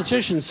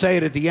 Politicians say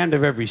it at the end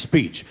of every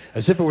speech,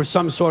 as if it were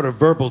some sort of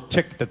verbal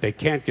tic that they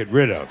can't get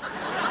rid of.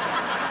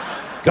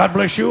 God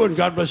bless you and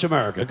God bless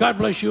America. God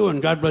bless you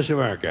and God bless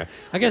America.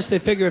 I guess they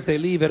figure if they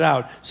leave it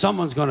out,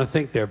 someone's going to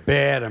think they're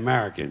bad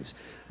Americans.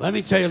 Let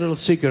me tell you a little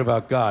secret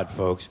about God,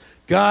 folks.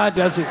 God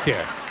doesn't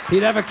care. He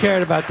never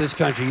cared about this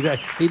country.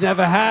 He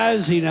never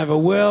has. He never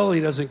will.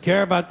 He doesn't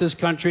care about this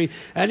country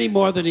any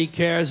more than he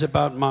cares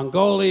about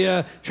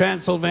Mongolia,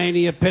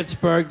 Transylvania,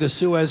 Pittsburgh, the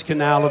Suez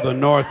Canal, or the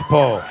North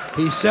Pole.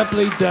 He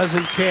simply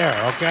doesn't care,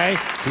 okay?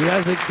 He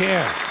doesn't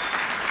care.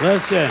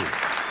 Listen,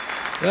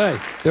 Hey,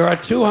 there are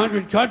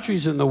 200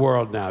 countries in the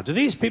world now. Do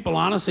these people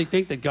honestly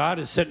think that God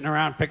is sitting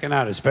around picking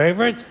out his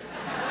favorites?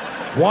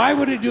 Why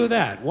would he do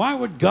that? Why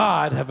would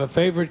God have a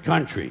favorite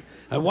country?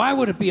 And why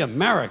would it be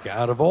America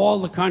out of all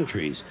the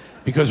countries?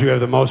 Because we have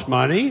the most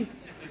money?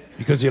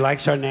 Because he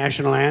likes our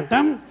national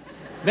anthem?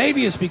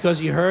 Maybe it's because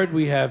he heard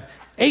we have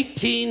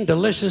 18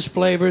 delicious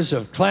flavors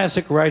of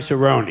classic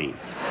rice-a-roni.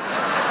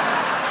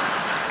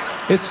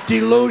 It's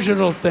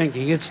delusional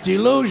thinking. It's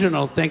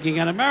delusional thinking,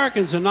 and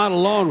Americans are not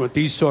alone with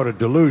these sort of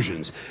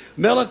delusions.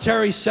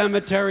 Military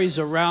cemeteries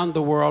around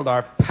the world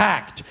are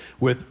packed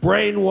with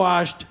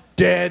brainwashed,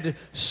 dead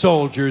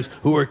soldiers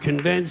who were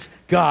convinced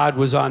God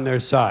was on their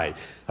side.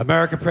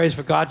 America prays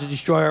for God to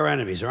destroy our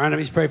enemies. Our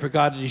enemies pray for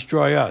God to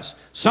destroy us.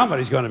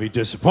 Somebody's going to be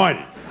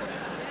disappointed.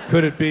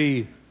 Could it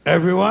be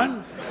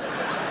everyone?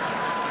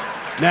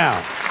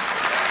 Now.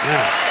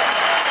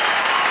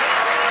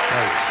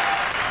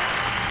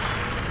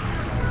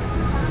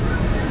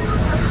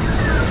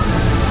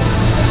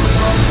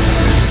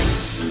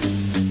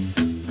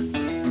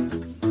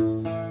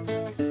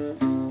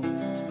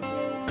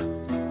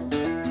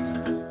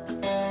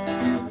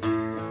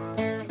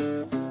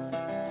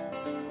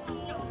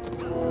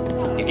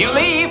 If you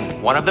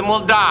leave, one of them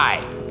will die.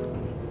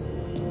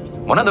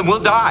 One of them will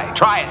die.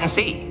 Try it and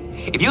see.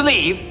 If you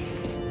leave,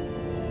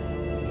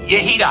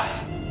 he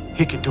dies.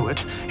 He can do it.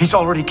 He's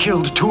already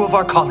killed 2 of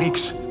our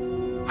colleagues.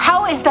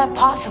 How is that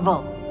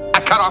possible? I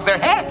cut off their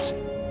heads.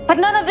 But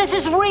none of this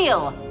is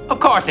real. Of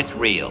course it's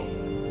real.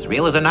 As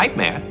real as a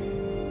nightmare.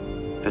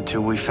 The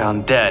 2 we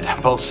found dead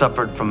both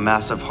suffered from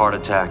massive heart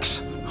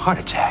attacks. Heart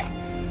attack?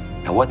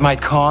 Now what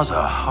might cause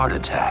a heart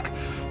attack?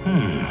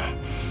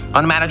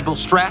 Unmanageable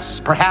stress,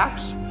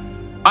 perhaps?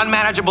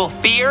 Unmanageable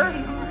fear?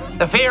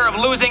 The fear of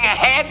losing a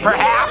head,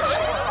 perhaps?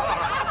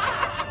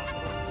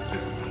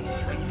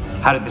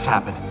 How did this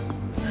happen?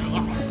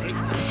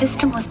 The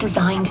system was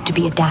designed to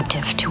be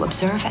adaptive, to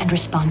observe and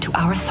respond to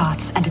our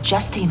thoughts and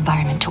adjust the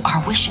environment to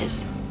our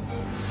wishes.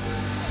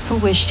 Who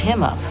wished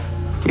him up?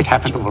 It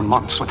happened over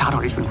months without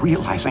our even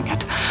realizing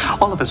it.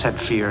 All of us had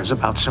fears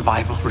about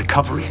survival,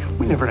 recovery.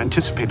 We never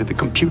anticipated the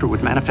computer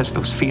would manifest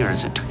those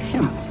fears into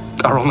him.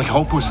 Our only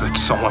hope was that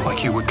someone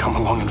like you would come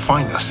along and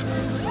find us.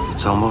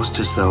 It's almost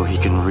as though he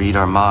can read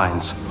our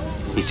minds.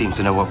 He seems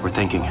to know what we're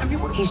thinking.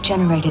 He's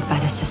generated by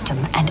the system,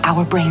 and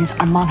our brains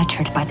are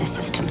monitored by the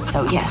system.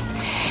 So yes,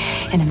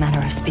 in a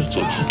manner of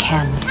speaking, he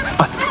can.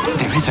 But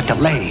there is a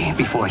delay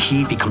before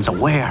he becomes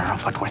aware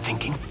of what we're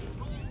thinking.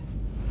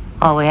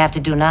 All we have to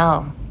do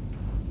now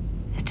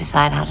is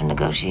decide how to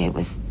negotiate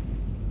with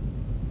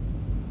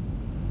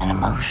an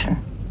emotion.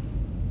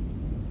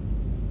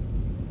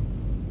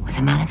 With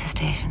a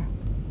manifestation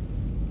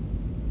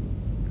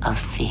of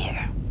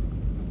fear.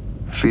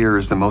 Fear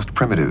is the most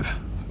primitive,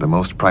 the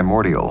most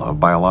primordial of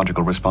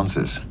biological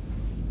responses.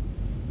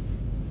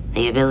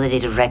 The ability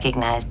to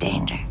recognize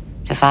danger,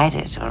 to fight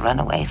it or run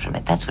away from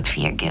it. That's what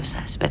fear gives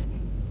us. But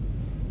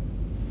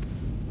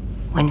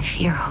when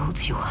fear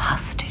holds you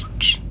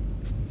hostage,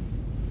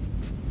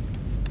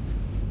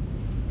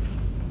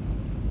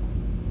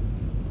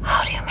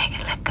 how do you make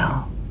it let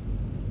go?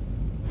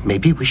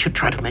 Maybe we should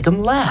try to make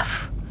him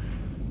laugh.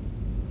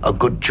 A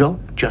good joke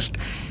just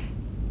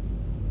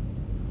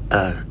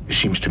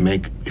seems to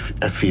make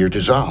a fear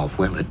dissolve.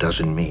 Well, it does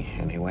in me,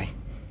 anyway.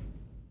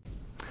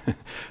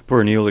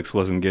 Poor Neelix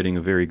wasn't getting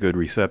a very good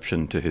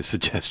reception to his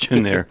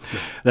suggestion there.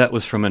 That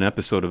was from an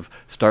episode of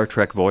Star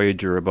Trek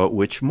Voyager, about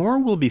which more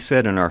will be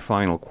said in our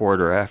final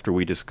quarter after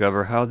we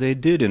discover how they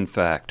did, in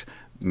fact,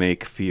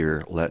 make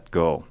fear let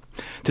go.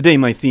 Today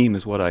my theme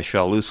is what I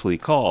shall loosely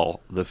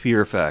call the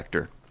fear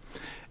factor.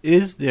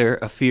 Is there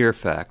a fear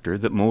factor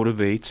that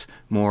motivates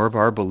more of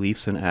our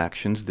beliefs and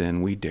actions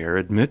than we dare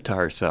admit to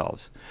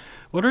ourselves?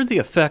 What are the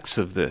effects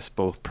of this,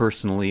 both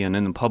personally and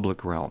in the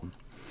public realm?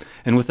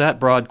 And with that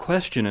broad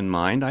question in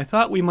mind, I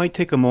thought we might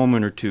take a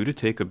moment or two to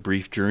take a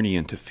brief journey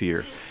into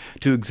fear,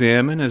 to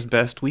examine as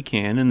best we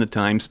can in the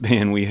time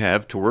span we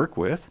have to work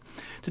with,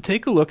 to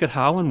take a look at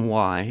how and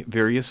why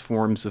various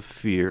forms of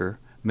fear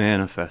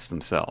manifest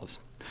themselves.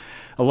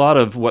 A lot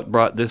of what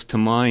brought this to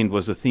mind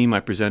was a theme I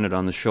presented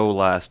on the show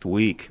last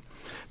week.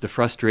 The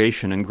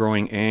frustration and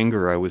growing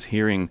anger I was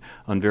hearing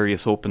on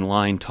various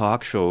open-line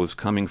talk shows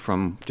coming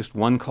from just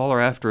one caller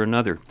after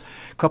another,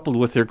 coupled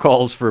with their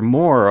calls for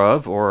more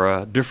of, or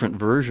a different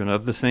version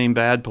of, the same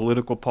bad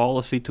political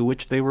policy to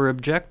which they were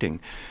objecting.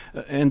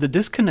 And the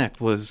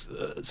disconnect was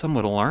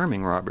somewhat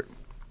alarming, Robert.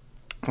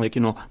 Like,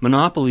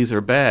 monopolies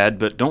are bad,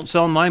 but don't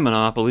sell my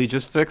monopoly,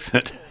 just fix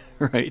it.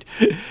 Right?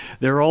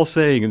 They're all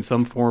saying in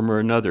some form or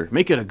another,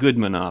 make it a good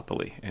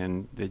monopoly,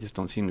 and they just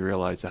don't seem to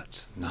realize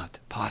that's not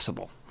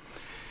possible.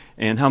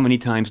 And how many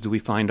times do we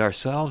find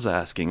ourselves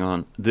asking,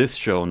 on this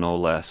show no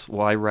less,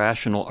 why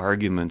rational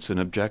arguments and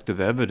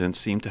objective evidence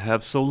seem to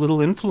have so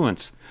little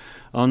influence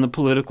on the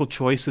political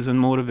choices and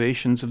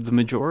motivations of the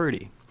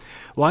majority?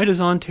 Why does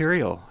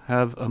Ontario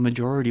have a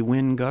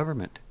majority-win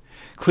government?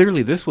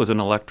 Clearly this was an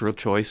electoral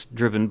choice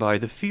driven by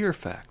the fear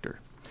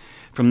factor.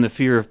 From the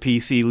fear of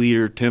PC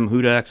leader Tim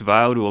Hudak's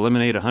vow to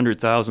eliminate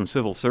 100,000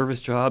 civil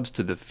service jobs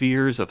to the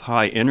fears of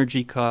high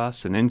energy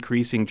costs and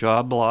increasing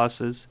job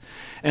losses,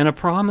 and a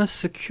promised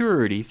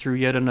security through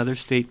yet another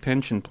state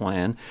pension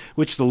plan,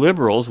 which the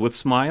Liberals, with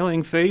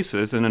smiling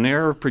faces and an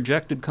air of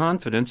projected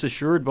confidence,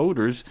 assured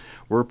voters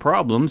were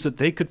problems that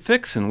they could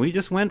fix, and we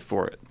just went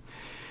for it.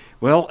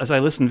 Well, as I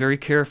listened very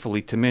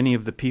carefully to many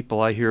of the people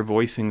I hear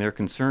voicing their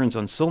concerns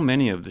on so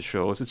many of the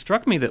shows, it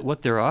struck me that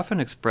what they're often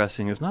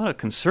expressing is not a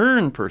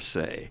concern per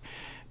se,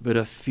 but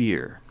a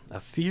fear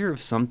of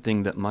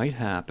something that might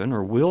happen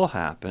or will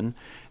happen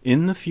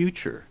in the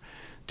future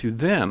to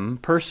them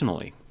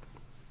personally.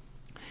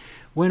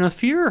 When a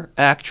fear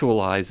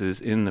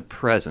actualizes in the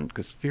present,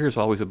 because fear is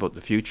always about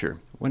the future,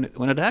 when it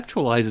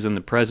actualizes in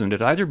the present,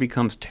 it either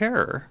becomes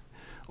terror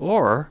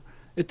or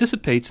it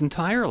dissipates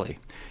entirely,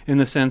 in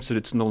the sense that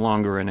it's no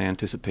longer an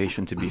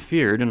anticipation to be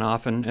feared, and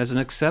often as an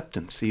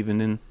acceptance,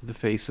 even in the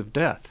face of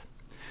death.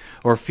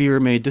 Or fear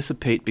may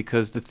dissipate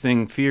because the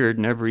thing feared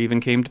never even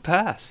came to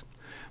pass.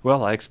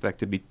 Well, I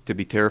expected to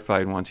be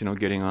terrified once,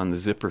 getting on the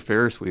zipper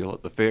Ferris wheel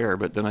at the fair,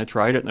 but then I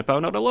tried it and I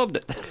found out I loved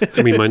it.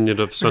 I'm reminded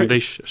of Sunday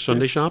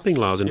shopping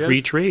laws and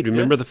free trade.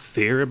 Remember the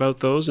fear about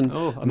those? And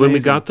when we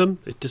got them,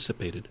 it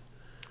dissipated.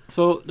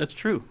 So that's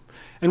true.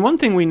 And one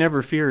thing we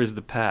never fear is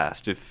the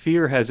past. If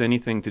fear has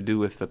anything to do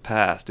with the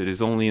past, it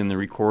is only in the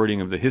recording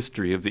of the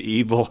history of the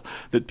evil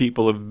that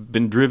people have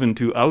been driven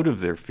to out of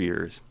their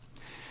fears.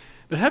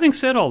 But having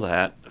said all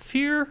that,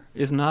 fear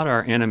is not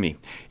our enemy,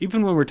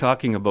 even when we're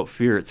talking about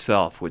fear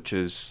itself, which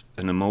is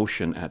an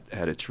emotion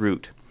at its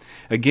root.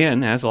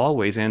 Again, as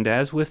always, and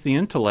as with the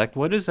intellect,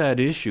 what is at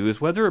issue is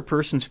whether a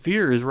person's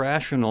fear is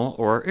rational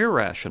or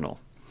irrational.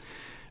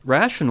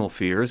 Rational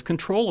fear is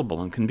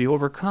controllable and can be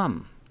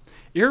overcome.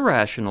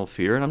 Irrational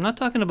fear, and I'm not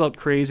talking about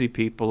crazy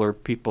people or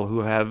people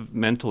who have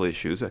mental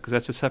issues, because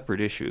that's a separate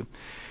issue,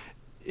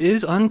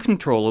 is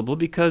uncontrollable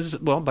because,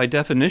 well, by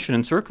definition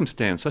and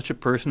circumstance, such a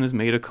person has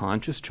made a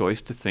conscious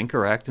choice to think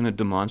or act in a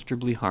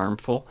demonstrably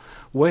harmful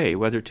way,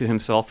 whether to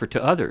himself or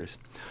to others.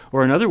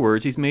 Or in other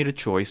words, he's made a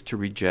choice to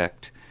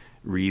reject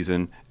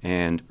reason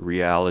and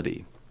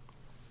reality.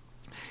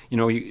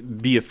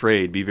 Be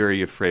afraid, be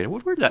very afraid.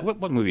 What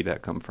movie did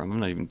that come from? I'm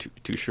not even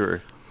too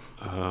sure.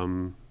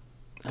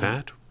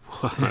 That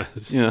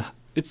was. Yeah.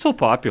 It's so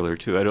popular,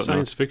 too. I don't know.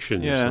 Science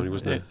fiction or something,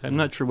 wasn't it? I'm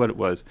not sure what it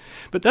was.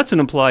 But that's an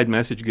implied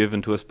message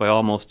given to us by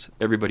almost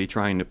everybody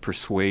trying to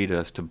persuade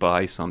us to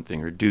buy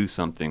something or do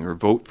something or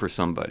vote for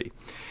somebody.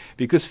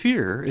 Because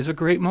fear is a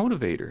great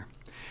motivator.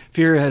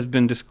 Fear has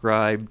been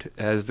described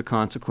as the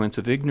consequence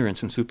of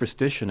ignorance and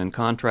superstition and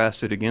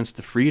contrasted against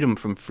the freedom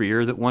from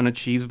fear that one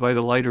achieves by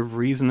the light of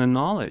reason and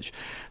knowledge.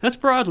 That's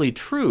broadly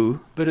true,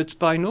 but it's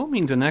by no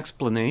means an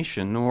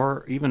explanation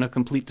nor even a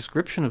complete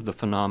description of the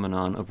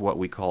phenomenon of what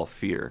we call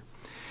fear.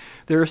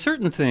 There are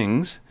certain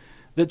things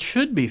that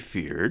should be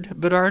feared,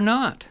 but are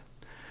not.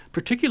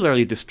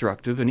 Particularly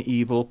destructive and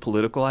evil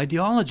political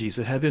ideologies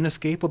that have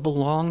inescapable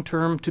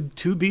long-term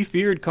to be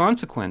feared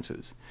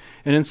consequences.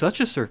 And in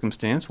such a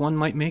circumstance, one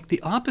might make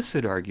the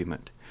opposite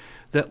argument,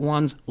 that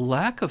one's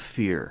lack of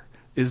fear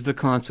is the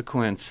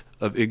consequence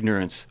of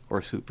ignorance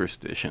or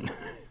superstition.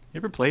 You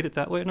ever played it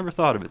that way? I never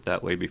thought of it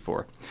that way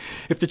before.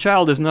 If the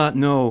child does not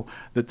know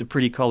that the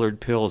pretty colored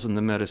pills in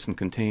the medicine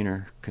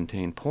container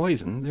contain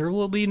poison, there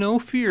will be no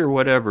fear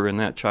whatever in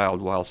that child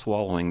while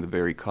swallowing the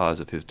very cause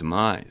of his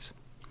demise.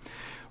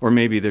 Or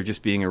maybe they're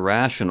just being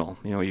irrational.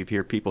 You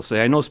hear people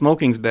say, I know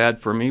smoking's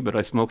bad for me, but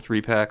I smoke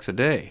 3 packs a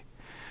day.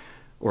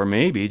 Or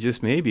maybe,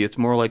 just maybe, it's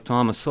more like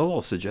Thomas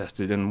Sowell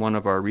suggested in one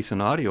of our recent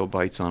audio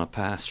bites on a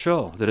past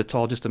show, that it's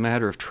all just a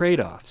matter of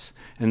trade-offs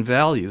and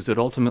values that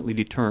ultimately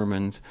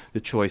determines the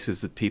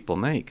choices that people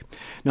make.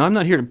 Now, I'm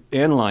not here to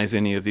analyze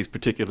any of these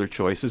particular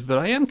choices, but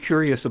I am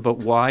curious about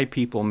why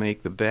people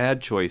make the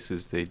bad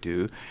choices they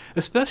do,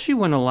 especially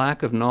when a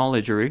lack of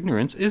knowledge or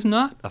ignorance is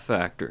not a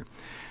factor.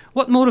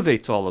 What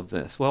motivates all of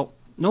this? Well,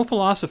 no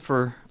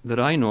philosopher that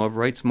I know of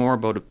writes more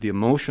about the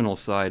emotional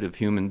side of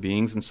human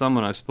beings than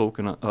someone I've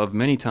spoken of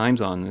many times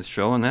on this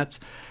show, and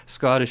that's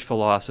Scottish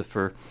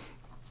philosopher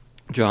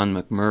John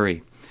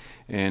McMurray.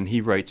 And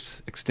he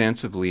writes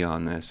extensively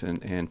on this,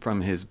 and from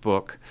his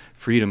book,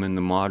 Freedom in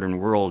the Modern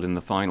World, in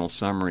the final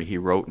summary he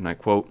wrote, and I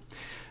quote,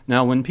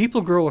 "Now when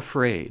people grow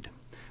afraid,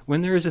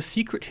 when there is a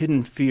secret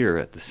hidden fear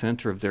at the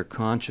center of their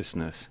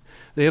consciousness,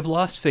 they have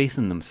lost faith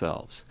in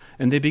themselves,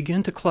 and they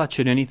begin to clutch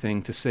at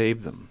anything to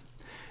save them.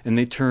 And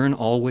they turn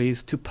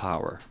always to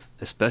power,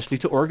 especially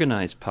to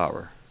organized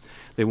power.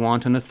 They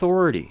want an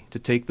authority to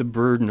take the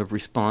burden of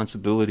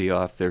responsibility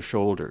off their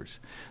shoulders.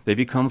 They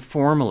become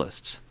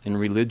formalists in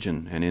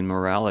religion and in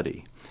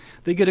morality.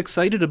 They get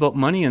excited about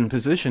money and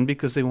position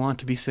because they want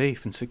to be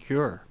safe and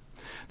secure.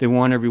 They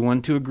want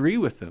everyone to agree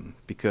with them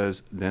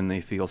because then they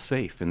feel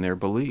safe in their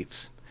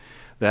beliefs.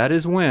 That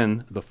is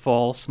when the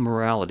false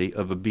morality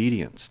of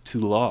obedience to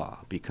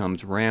law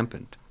becomes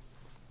rampant."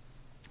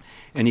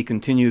 And he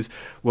continues,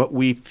 what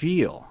we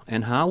feel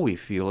and how we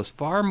feel is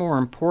far more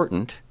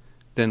important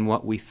than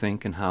what we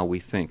think and how we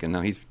think. And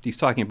now he's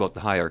talking about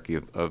the hierarchy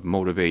of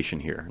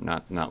motivation here,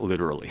 not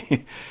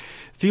literally.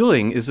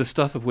 Feeling is the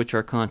stuff of which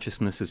our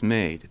consciousness is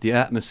made, the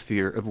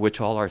atmosphere of which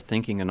all our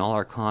thinking and all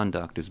our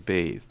conduct is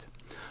bathed.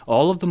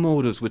 All of the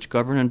motives which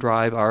govern and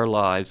drive our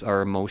lives are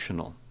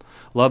emotional.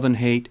 Love and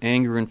hate,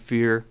 anger and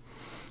fear,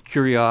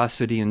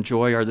 curiosity and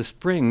joy are the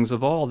springs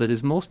of all that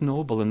is most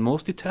noble and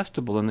most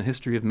detestable in the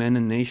history of men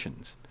and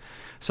nations.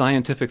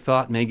 Scientific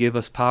thought may give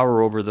us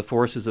power over the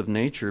forces of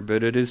nature,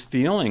 but it is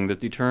feeling that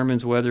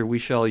determines whether we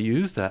shall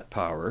use that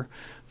power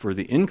for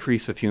the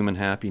increase of human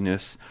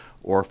happiness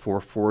or for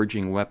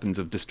forging weapons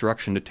of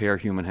destruction to tear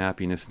human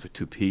happiness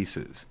to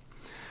pieces.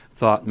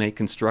 Thought may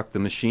construct the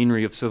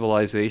machinery of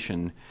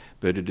civilization,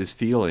 but it is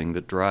feeling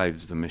that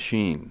drives the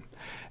machine.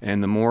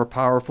 And the more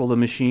powerful the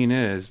machine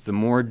is, the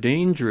more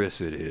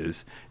dangerous it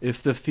is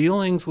if the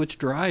feelings which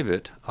drive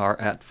it are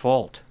at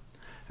fault.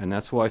 And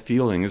that's why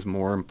feeling is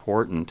more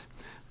important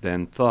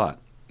than thought.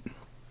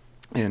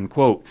 End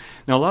quote.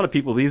 Now, a lot of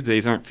people these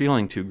days aren't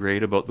feeling too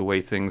great about the way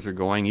things are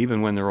going,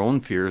 even when their own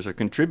fears are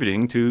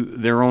contributing to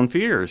their own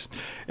fears.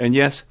 And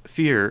yes,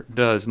 fear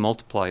does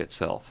multiply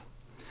itself.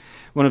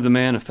 One of the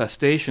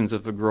manifestations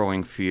of a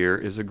growing fear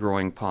is a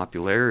growing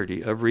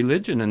popularity of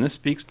religion, and this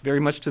speaks very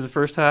much to the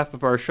first half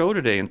of our show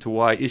today and to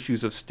why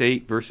issues of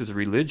state versus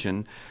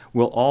religion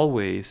will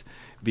always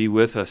be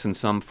with us in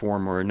some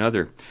form or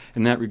another.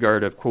 In that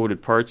regard, I've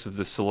quoted parts of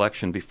this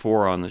selection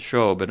before on the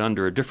show, but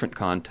under a different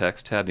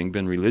context, having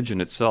been religion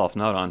itself,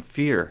 not on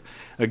fear.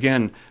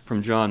 Again,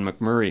 from John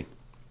McMurray.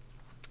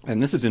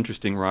 And this is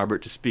interesting,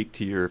 Robert, to speak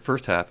to your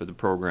first half of the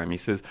program. He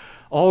says,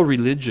 all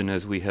religion,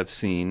 as we have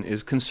seen,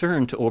 is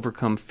concerned to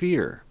overcome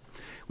fear.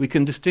 We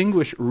can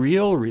distinguish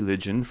real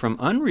religion from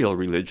unreal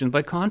religion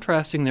by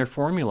contrasting their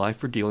formulae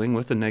for dealing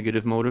with a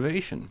negative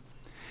motivation.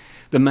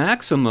 The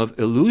maxim of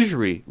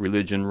illusory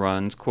religion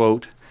runs,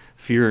 quote,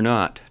 fear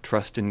not,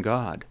 trust in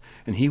God,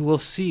 and he will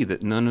see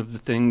that none of the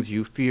things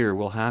you fear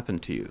will happen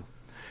to you.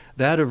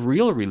 That of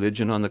real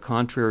religion, on the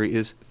contrary,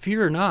 is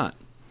fear not.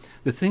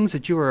 The things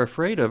that you are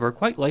afraid of are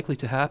quite likely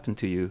to happen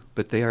to you,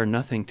 but they are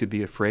nothing to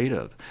be afraid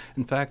of.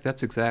 In fact,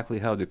 that's exactly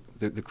how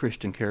the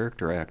Christian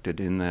character acted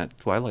in that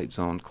Twilight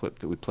Zone clip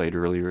that we played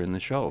earlier in the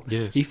show.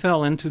 Yes. He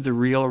fell into the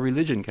real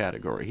religion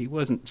category. He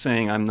wasn't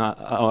saying,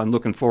 I'm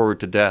looking forward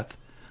to death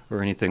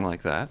or anything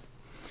like that.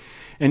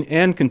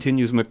 And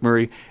continues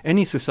McMurray,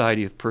 any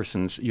society of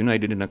persons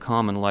united in a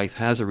common life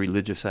has a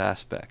religious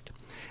aspect.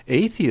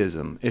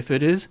 Atheism, if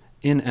it is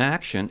in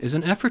action, is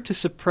an effort to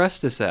suppress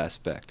this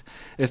aspect.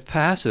 If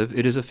passive,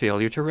 it is a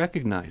failure to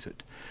recognize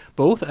it.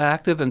 Both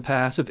active and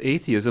passive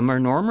atheism are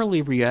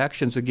normally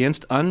reactions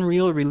against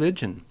unreal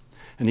religion,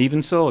 and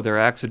even so, they're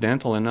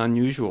accidental and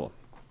unusual.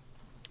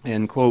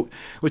 End quote.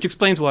 Which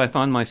explains why I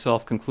found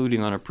myself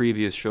concluding on a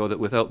previous show that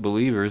without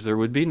believers there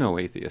would be no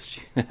atheists.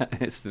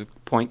 It's the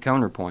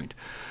counterpoint.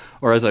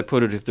 Or as I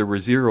put it, if there were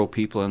 0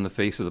 people on the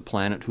face of the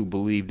planet who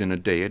believed in a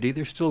deity,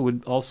 there still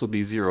would also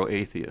be 0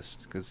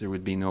 atheists, because there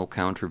would be no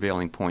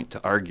countervailing point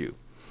to argue.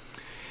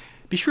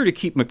 Be sure to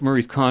keep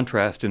McMurray's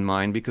contrast in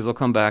mind, because I'll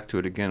come back to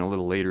it again a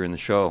little later in the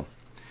show.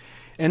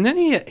 And then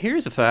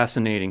here's a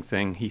fascinating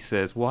thing. He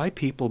says, why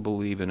people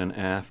believe in an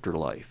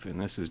afterlife.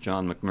 And this is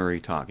John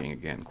McMurray talking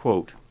again.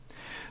 Quote,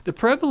 the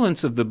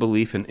prevalence of the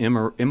belief in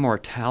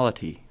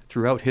immortality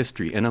throughout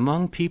history and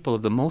among people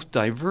of the most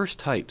diverse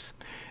types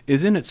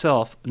is in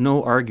itself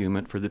no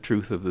argument for the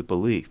truth of the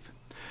belief.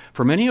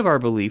 For many of our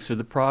beliefs are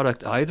the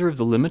product either of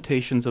the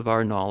limitations of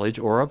our knowledge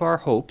or of our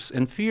hopes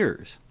and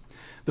fears.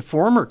 The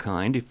former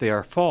kind, if they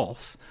are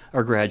false,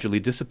 are gradually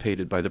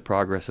dissipated by the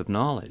progress of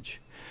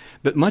knowledge.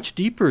 But much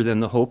deeper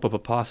than the hope of a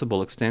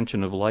possible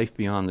extension of life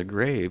beyond the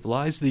grave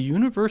lies the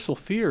universal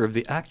fear of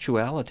the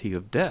actuality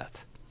of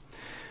death.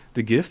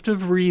 The gift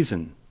of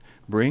reason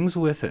brings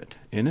with it,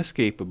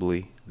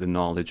 inescapably, the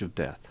knowledge of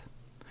death.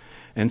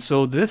 And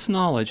so this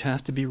knowledge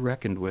has to be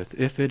reckoned with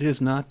if it is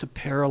not to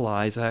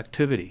paralyze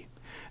activity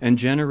and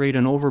generate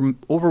an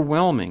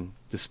overwhelming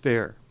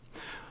despair.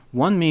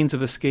 One means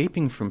of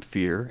escaping from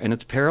fear and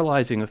its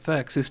paralyzing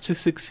effects is to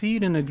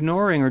succeed in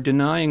ignoring or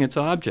denying its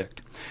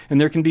object.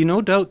 And there can be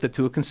no doubt that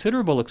to a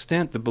considerable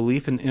extent the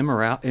belief in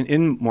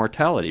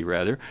immortality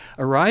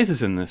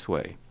arises in this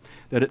way,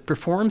 that it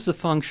performs the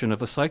function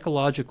of a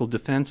psychological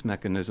defense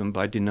mechanism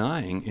by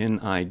denying in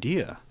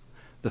idea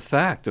the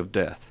fact of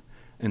death,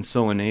 and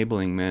so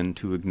enabling men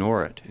to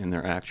ignore it in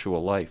their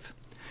actual life.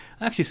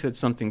 I actually said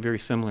something very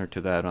similar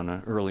to that on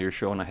an earlier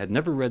show, and I had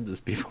never read this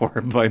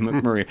before by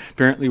McMurray.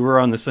 Apparently we're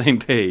on the same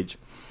page.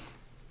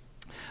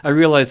 I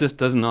realize this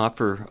doesn't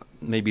offer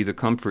maybe the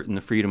comfort and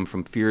the freedom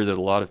from fear that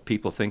a lot of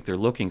people think they're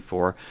looking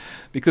for,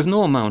 because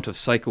no amount of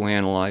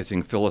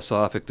psychoanalyzing,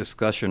 philosophic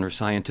discussion, or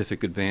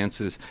scientific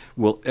advances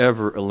will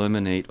ever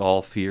eliminate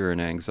all fear and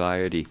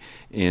anxiety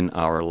in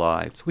our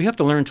lives. We have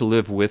to learn to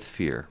live with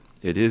fear.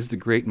 It is the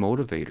great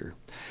motivator.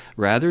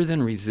 Rather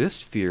than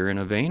resist fear in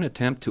a vain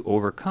attempt to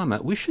overcome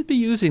it, we should be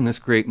using this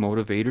great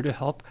motivator to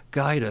help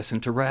guide us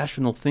into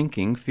rational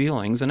thinking,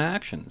 feelings, and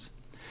actions.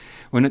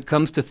 When it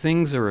comes to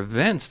things or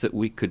events that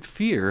we could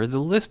fear, the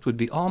list would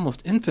be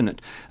almost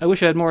infinite. I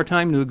wish I had more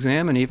time to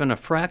examine even a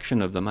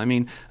fraction of them. I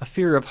mean, a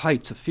fear of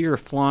heights, a fear of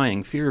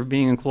flying, fear of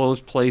being in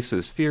closed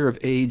places, fear of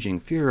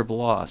aging, fear of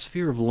loss,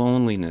 fear of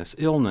loneliness,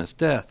 illness,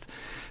 death,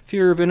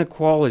 fear of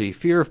inequality,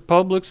 fear of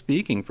public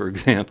speaking, for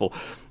example,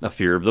 a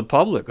fear of the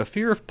public, a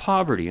fear of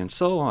poverty, and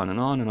so on and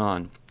on and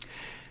on.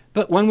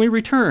 But when we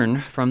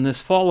return from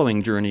this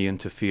following journey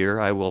into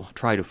fear, I will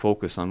try to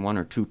focus on one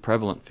or two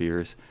prevalent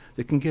fears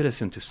that can get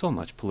us into so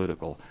much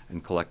political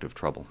and collective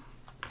trouble.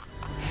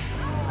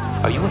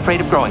 Are you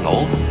afraid of growing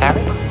old, Harry?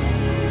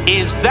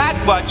 Is that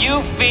what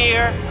you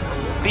fear?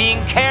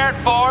 Being cared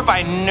for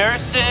by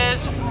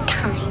nurses?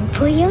 Time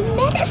for your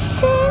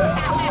medicine.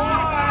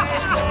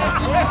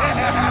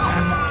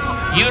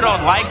 You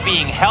don't like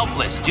being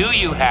helpless, do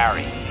you,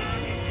 Harry?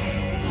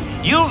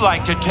 You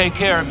like to take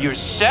care of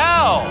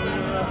yourself.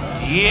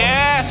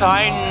 Yes,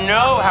 I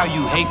know how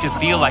you hate to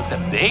feel like the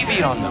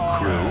baby on the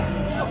crew.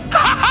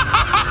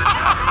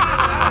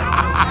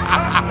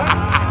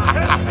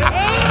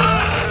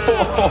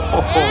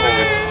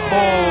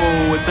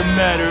 Oh, what's the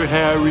matter,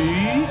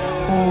 Harry?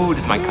 Oh,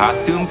 does my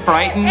costume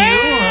frighten you,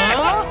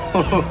 huh?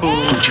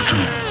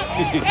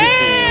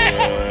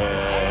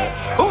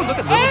 Oh, look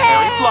at little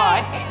Harry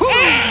fly. Woo!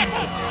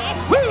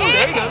 Woo,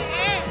 there he goes.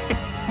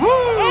 Woo!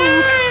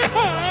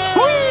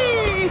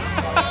 Whee!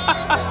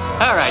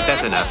 All right,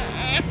 that's enough.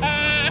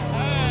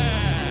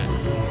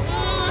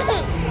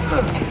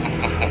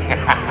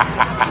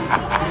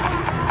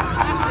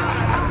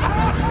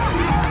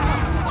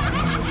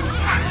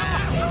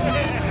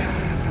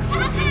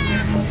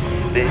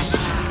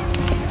 This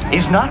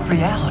is not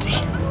reality.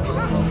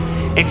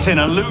 It's an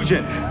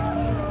illusion.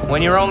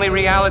 When your only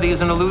reality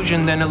is an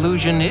illusion, then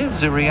illusion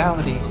is a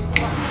reality.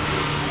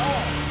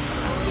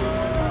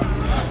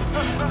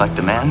 Like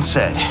the man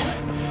said,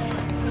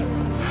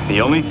 the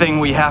only thing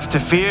we have to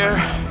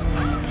fear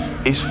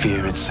is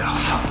fear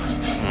itself.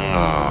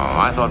 Oh,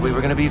 I thought we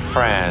were going to be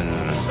friends.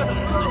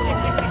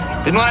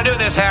 Didn't want to do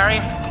this, Harry.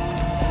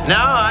 No,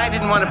 I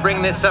didn't want to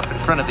bring this up in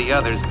front of the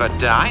others,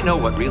 but I know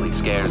what really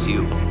scares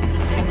you.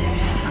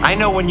 I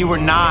know when you were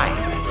 9,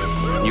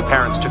 and your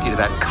parents took you to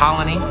that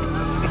colony.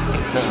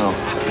 No,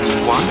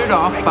 you wandered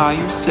off by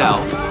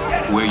yourself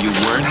where you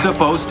weren't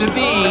supposed to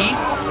be.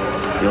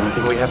 The only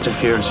thing we have to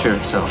fear is fear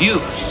itself. You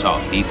saw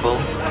people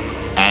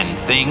and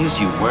things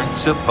you weren't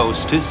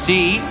supposed to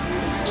see,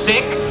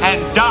 sick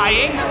and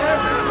dying.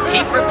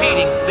 Keep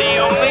repeating, the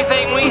only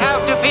thing we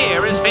have to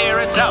fear is fear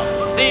itself.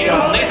 The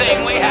only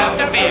thing we have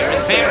to fear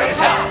is fear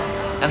itself.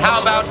 And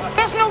how about,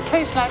 there's no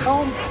place like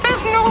home.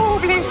 There's no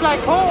place like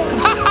home.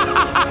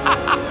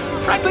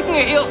 Try clicking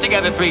your heels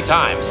together 3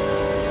 times.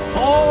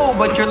 Oh,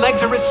 but your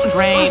legs are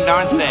restrained,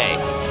 aren't they?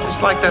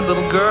 Just like that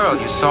little girl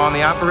you saw on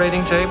the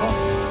operating table.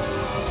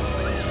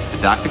 The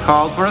doctor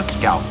called for a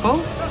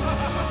scalpel.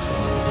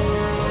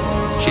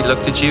 She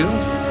looked at you,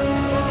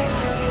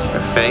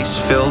 her face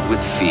filled with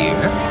fear.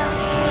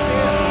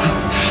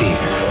 Fear.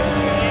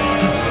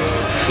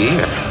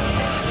 Fear.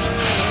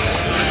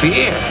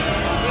 Fear.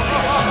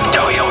 Do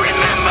you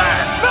remember?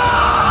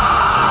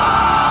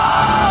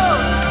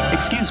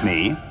 Excuse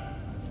me.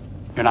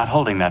 You're not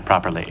holding that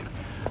properly.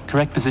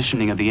 Correct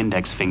positioning of the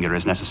index finger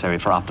is necessary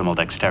for optimal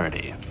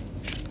dexterity.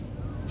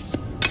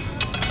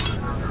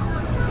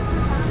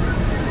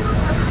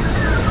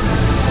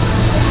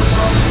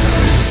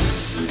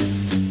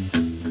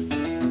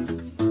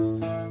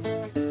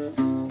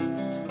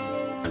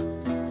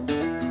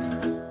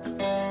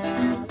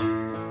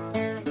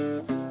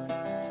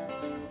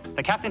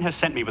 The captain has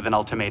sent me with an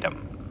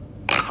ultimatum.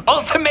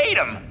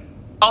 Ultimatum!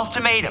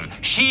 Ultimatum.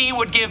 She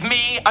would give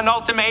me an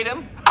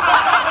ultimatum?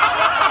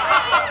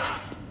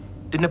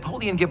 Did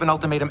Napoleon give an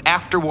ultimatum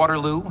after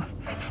Waterloo?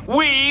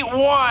 We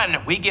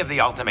won! We give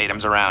the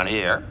ultimatums around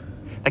here.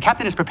 The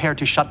captain is prepared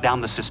to shut down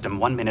the system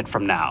 1 minute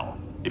from now,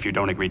 if you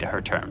don't agree to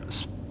her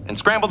terms. And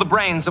scramble the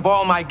brains of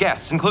all my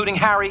guests, including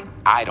Harry?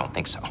 I don't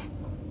think so.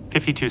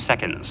 52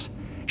 seconds.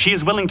 She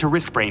is willing to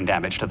risk brain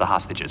damage to the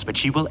hostages, but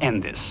she will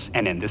end this,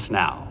 and end this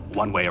now,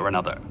 one way or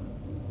another.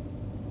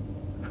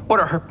 What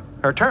are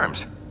her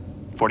terms?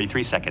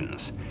 43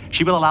 seconds.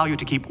 She will allow you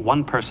to keep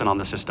 1 person on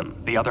the system.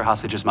 The other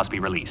hostages must be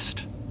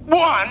released.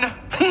 1?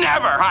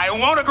 Never! I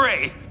won't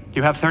agree!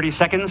 You have 30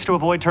 seconds to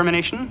avoid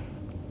termination?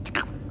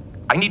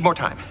 I need more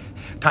time.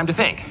 Time to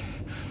think.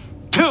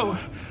 2?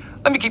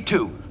 Let me keep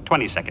 2.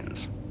 20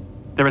 seconds.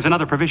 There is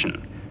another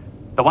provision.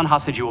 The 1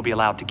 hostage you will be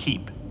allowed to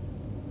keep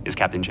is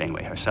Captain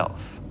Janeway herself.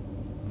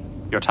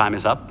 Your time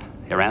is up.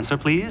 Your answer,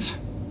 please?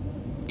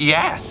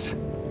 Yes.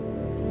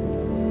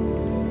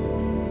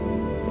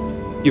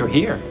 You're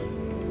here.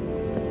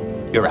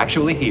 You're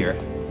actually here.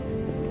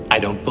 I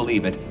don't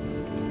believe it.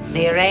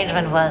 The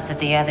arrangement was that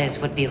the others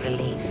would be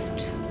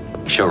released.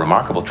 You show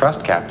remarkable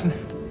trust, Captain.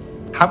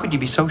 How could you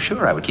be so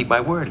sure I would keep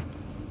my word?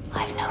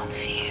 I've known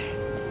fear.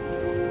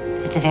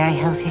 It's a very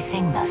healthy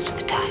thing most of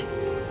the time.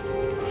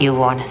 You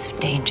warn us of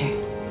danger,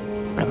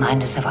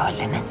 remind us of our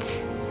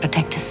limits,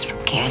 protect us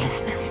from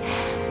carelessness.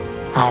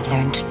 I've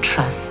learned to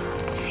trust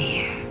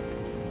fear.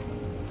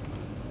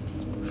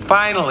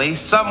 Finally,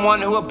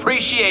 someone who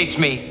appreciates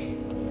me.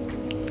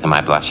 Am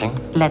I blushing?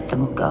 Let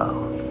them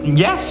go.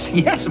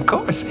 Yes, of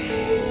course.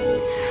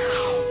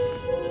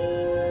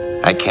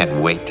 I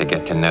can't wait to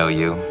get to know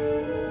you,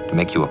 to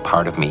make you a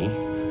part of me.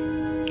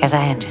 As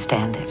I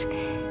understand it,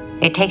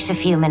 it takes a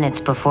few minutes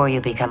before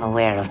you become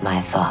aware of my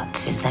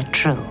thoughts. Is that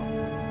true?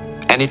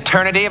 An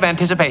eternity of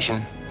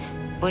anticipation.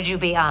 Would you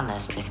be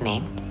honest with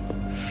me?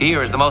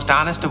 Fear is the most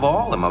honest of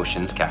all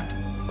emotions, Captain.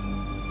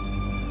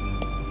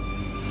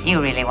 You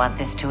really want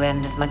this to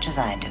end as much as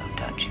I do,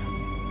 don't you?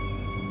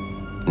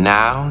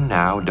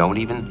 Now, don't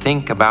even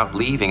think about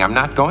leaving. I'm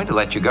not going to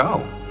let you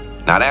go.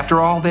 Not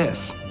after all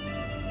this.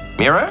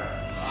 Mira?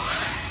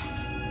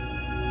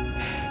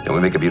 Don't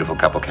we make a beautiful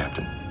couple,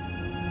 Captain?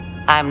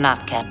 I'm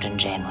not Captain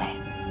Janeway.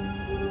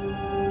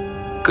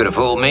 Could have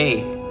fooled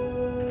me.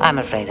 I'm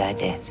afraid I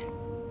did.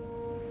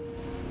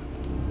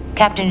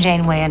 Captain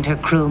Janeway and her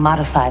crew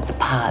modified the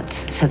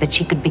pods so that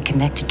she could be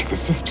connected to the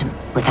system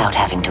without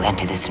having to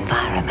enter this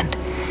environment.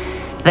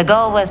 The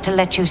goal was to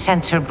let you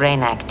sense her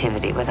brain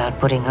activity without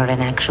putting her in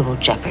actual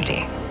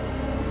jeopardy.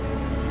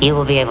 You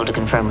will be able to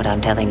confirm what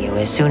I'm telling you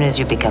as soon as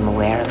you become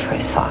aware of her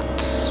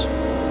thoughts.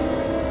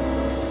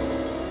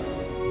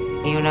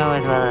 You know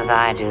as well as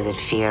I do that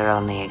fear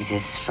only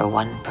exists for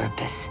one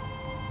purpose: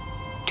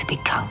 to be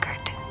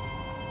conquered.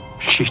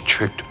 She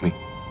tricked me.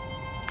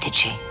 Did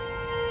she?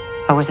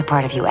 Or was a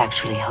part of you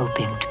actually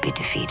hoping to be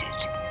defeated?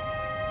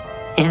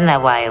 Isn't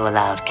that why you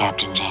allowed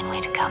Captain Janeway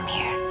to come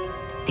here?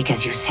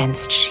 Because you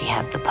sensed she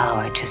had the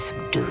power to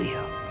subdue you?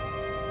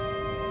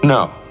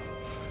 No.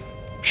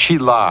 She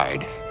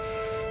lied.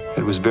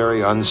 It was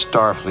very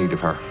un-Starfleet of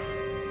her.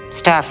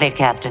 Starfleet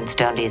captains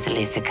don't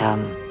easily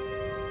succumb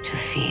to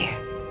fear.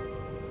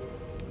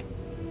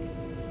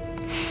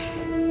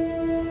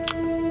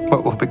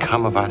 What will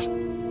become of us?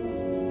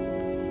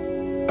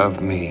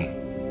 Of me?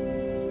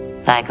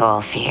 Like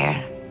all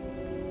fear,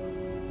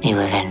 you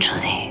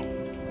eventually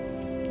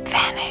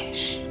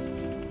vanish.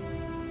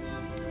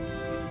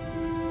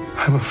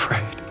 I'm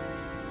afraid.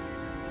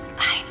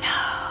 I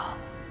know.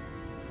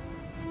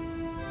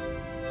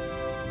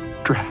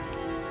 Drat.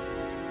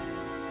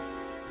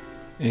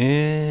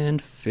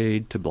 And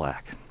fade to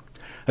black.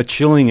 A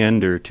chilling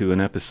ender to an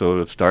episode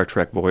of Star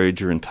Trek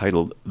Voyager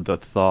entitled The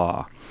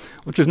Thaw,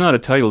 which is not a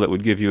title that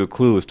would give you a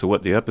clue as to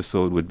what the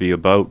episode would be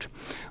about.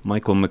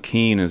 Michael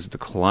McKean as the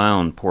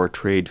clown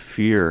portrayed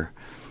fear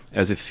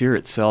as if fear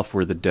itself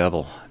were the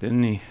devil.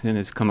 Didn't he? Didn't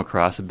it come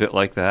across a bit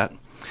like that?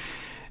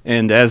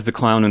 And as the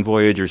clown in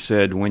Voyager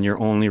said, when your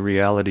only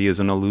reality is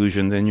an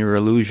illusion, then your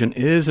illusion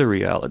is a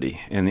reality,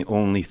 and the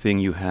only thing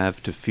you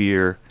have to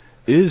fear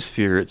is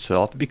fear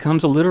itself. It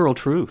becomes a literal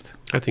truth.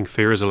 I think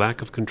fear is a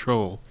lack of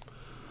control.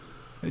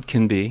 It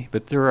can be,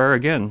 but there are,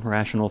 again,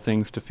 rational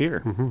things to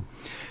fear. Mm-hmm.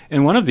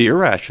 And one of the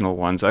irrational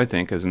ones, I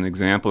think, as an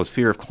example, is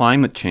fear of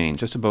climate change,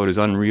 just about as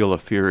unreal a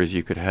fear as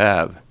you could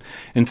have.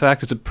 In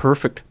fact, it's a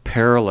perfect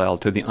parallel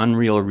to the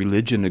unreal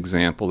religion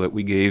example that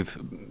we gave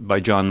by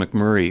John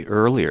McMurray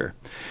earlier.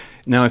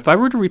 Now, if I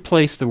were to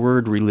replace the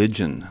word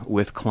religion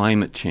with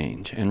climate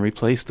change and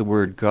replace the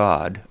word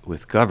God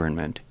with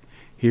government,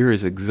 here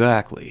is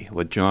exactly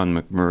what John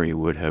McMurray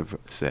would have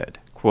said.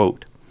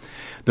 Quote,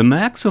 "The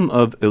maxim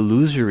of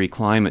illusory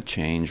climate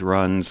change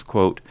runs,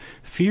 quote,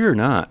 'Fear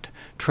not,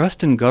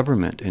 trust in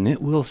government, and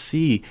it will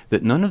see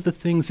that none of the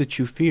things that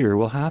you fear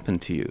will happen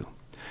to you.'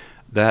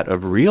 That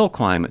of real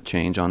climate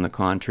change, on the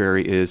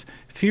contrary, is,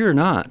 'Fear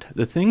not,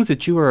 the things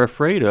that you are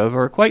afraid of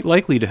are quite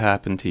likely to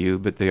happen to you,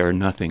 but they are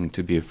nothing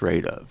to be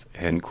afraid of.'"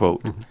 End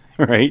quote.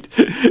 Right?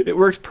 It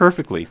works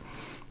perfectly.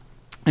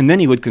 And then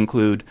he would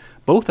conclude,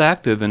 "Both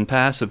active and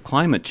passive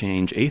climate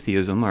change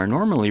atheism are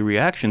normally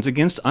reactions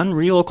against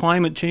unreal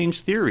climate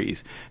change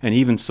theories, and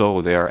even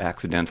so they are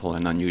accidental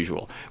and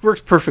unusual." It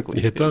works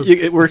perfectly. It does.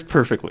 It works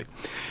perfectly.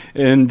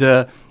 And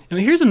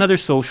here's another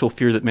social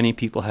fear that many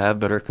people have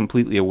but are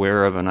completely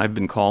aware of, and I've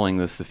been calling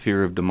this the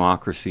fear of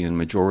democracy and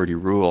majority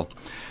rule.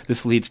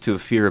 This leads to a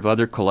fear of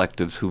other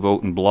collectives who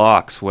vote in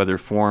blocks, whether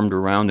formed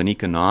around an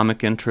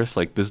economic interest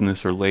like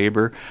business or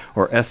labor,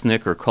 or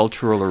ethnic or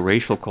cultural or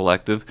racial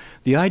collective.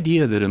 The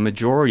idea that a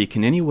majority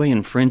can in any way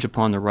infringe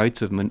upon the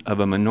rights of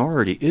a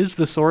minority is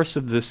the source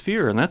of this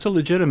fear, and that's a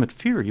legitimate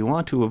fear. You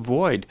want to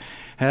avoid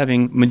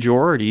having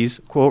majorities,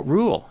 quote,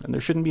 rule, and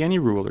there shouldn't be any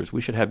rulers.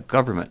 We should have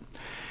government.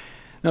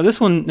 Now,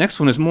 next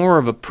one is more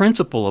of a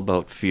principle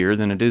about fear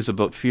than it is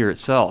about fear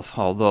itself,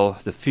 although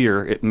the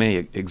fear, it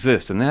may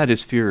exist, and that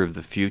is fear of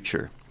the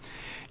future.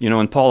 You know,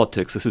 in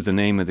politics, this is the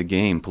name of the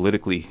game.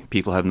 Politically,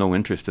 people have no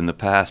interest in the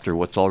past or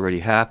what's already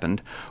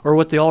happened or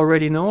what they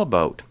already know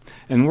about.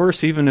 And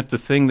worse, even if the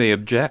thing they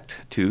object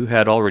to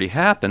had already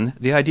happened,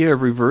 the idea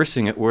of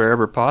reversing it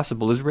wherever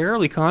possible is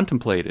rarely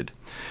contemplated.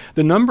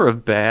 The number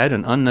of bad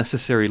and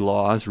unnecessary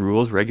laws,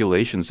 rules,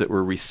 regulations that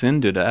were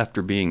rescinded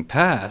after being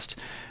passed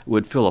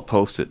would fill a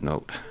Post-it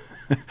note.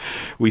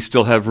 We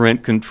still have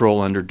rent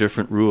control under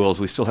different rules.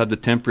 We still have the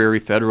temporary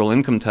federal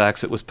income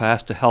tax that was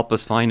passed to help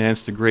us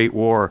finance the Great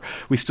War.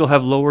 We still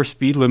have lower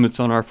speed limits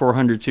on our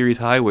 400 series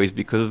highways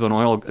because of an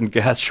oil and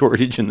gas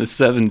shortage in the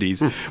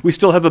 70s. We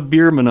still have a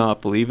beer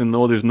monopoly, even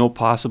though there's no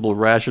possible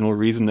rational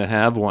reason to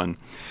have one.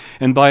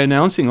 And by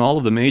announcing all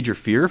of the major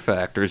fear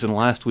factors in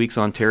last week's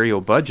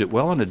Ontario budget,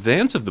 well in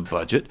advance of the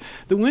budget,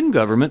 the Wynne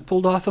government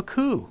pulled off a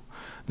coup.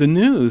 The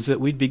news that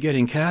we'd be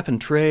getting cap and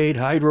trade,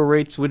 hydro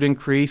rates would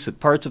increase, that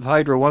parts of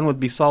Hydro One would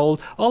be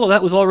sold, all of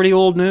that was already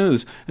old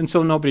news. And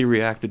so nobody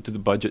reacted to the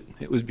budget.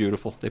 It was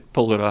beautiful. They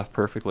pulled it off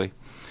perfectly.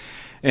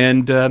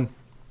 And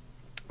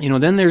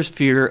then there's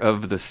fear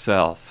of the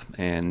self.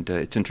 And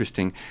it's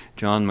interesting,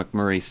 John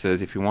McMurray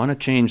says, if you want to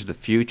change the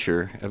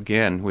future,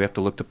 again, we have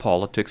to look to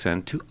politics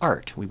and to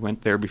art. We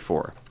went there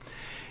before.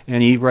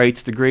 And he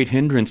writes, the great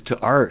hindrance to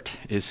art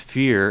is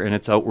fear and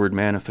its outward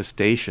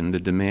manifestation, the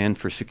demand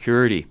for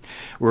security.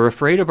 We're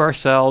afraid of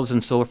ourselves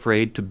and so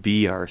afraid to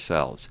be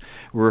ourselves.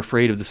 We're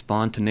afraid of the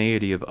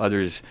spontaneity of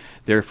others.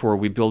 Therefore,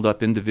 we build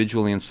up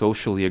individually and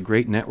socially a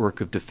great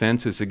network of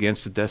defenses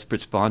against the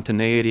desperate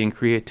spontaneity and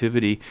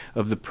creativity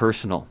of the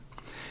personal.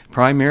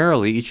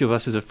 Primarily, each of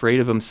us is afraid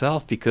of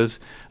himself. Because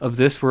of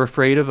this, we're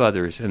afraid of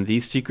others, and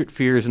these secret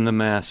fears in the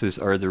masses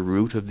are the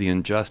root of the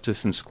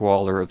injustice and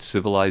squalor of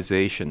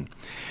civilization.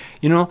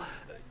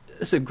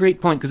 It's a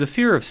great point, because the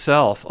fear of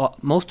self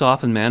most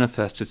often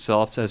manifests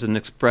itself as an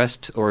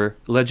expressed or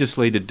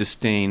legislated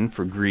disdain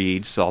for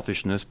greed,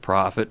 selfishness,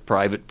 profit,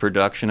 private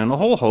production, and a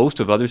whole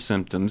host of other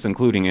symptoms,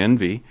 including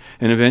envy,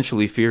 and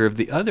eventually fear of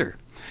the other.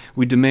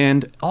 We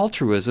demand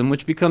altruism,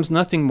 which becomes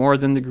nothing more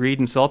than the greed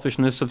and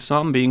selfishness of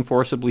some being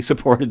forcibly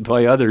supported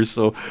by others,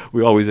 so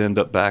we always end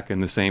up back in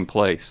the same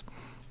place.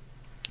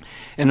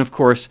 And of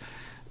course,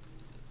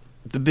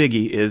 the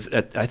biggie is,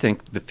 I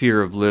think, the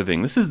fear of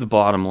living. This is the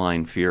bottom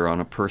line fear on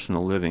a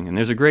personal living. And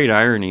there's a great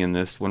irony in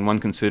this when one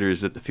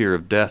considers that the fear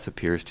of death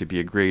appears to be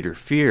a greater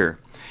fear.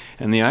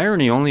 And the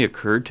irony only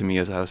occurred to me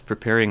as I was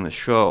preparing the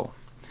show.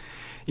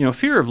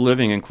 Fear of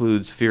living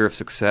includes fear of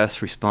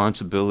success,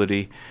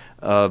 responsibility,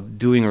 of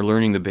doing or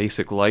learning the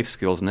basic life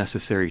skills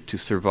necessary to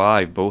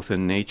survive both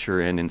in nature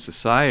and in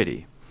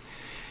society.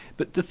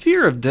 But the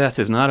fear of death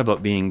is not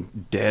about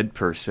being dead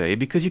per se,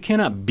 because you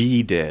cannot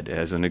be dead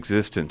as an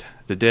existent.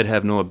 The dead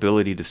have no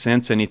ability to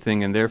sense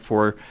anything, and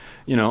therefore,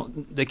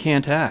 they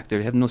can't act.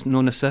 They have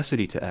no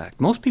necessity to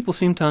act. Most people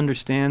seem to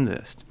understand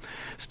this.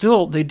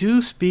 Still, they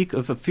do speak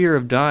of a fear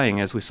of dying,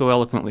 as we so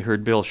eloquently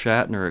heard Bill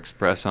Shatner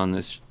express on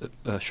this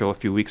show a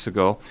few weeks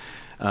ago,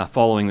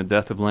 following the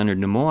death of Leonard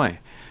Nimoy.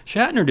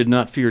 Shatner did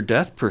not fear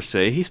death per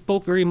se. He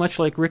spoke very much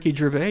like Ricky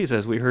Gervais,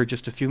 as we heard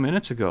just a few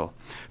minutes ago.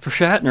 For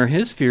Shatner,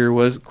 his fear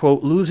was,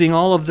 quote, losing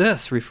all of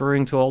this,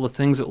 referring to all the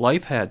things that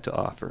life had to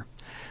offer.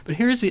 But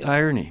here's the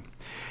irony.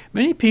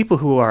 Many people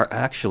who are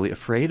actually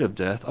afraid of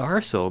death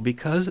are so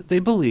because they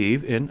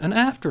believe in an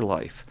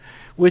afterlife,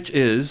 which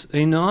is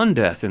a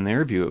non-death in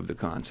their view of the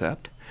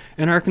concept,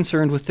 and are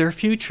concerned with their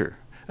future.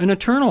 An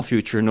eternal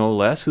future, no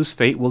less, whose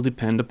fate will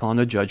depend upon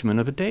the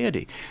judgment of a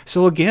deity.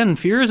 So again,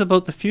 fear is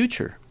about the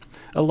future.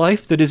 A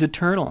life that is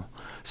eternal.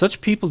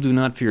 Such people do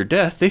not fear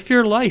death. They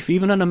fear life,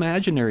 even an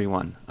imaginary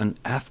one, an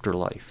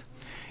afterlife.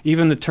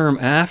 Even the term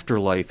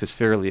afterlife is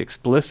fairly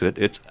explicit.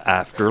 It's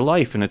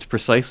afterlife, and it's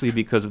precisely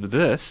because of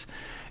this,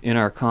 in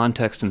our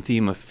context and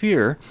theme of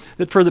fear,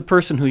 that for the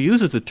person who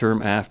uses the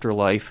term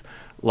afterlife,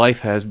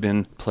 life has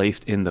been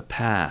placed in the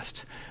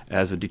past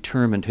as a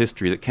determined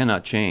history that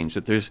cannot change,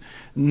 that there's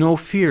no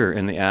fear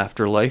in the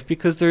afterlife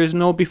because there is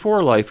no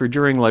before life or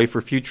during life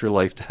or future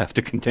life to have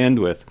to contend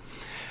with.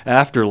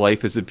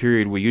 Afterlife is the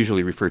period we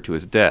usually refer to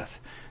as death.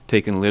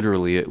 Taken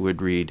literally, it would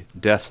read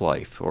death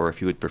life, or if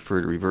you would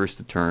prefer to reverse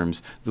the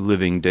terms, the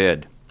living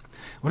dead.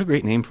 What a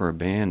great name for a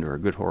band or a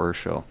good horror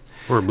show.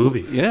 Or a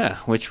movie. Yeah,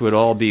 which would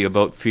all be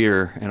about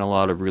fear and a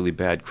lot of really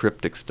bad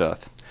cryptic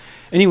stuff.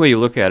 Any way you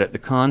look at it, the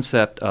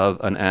concept of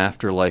an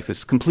afterlife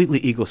is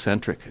completely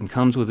egocentric and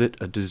comes with it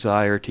a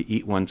desire to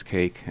eat one's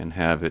cake and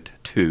have it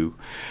too.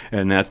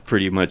 And that's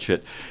pretty much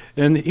it.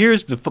 And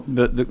here's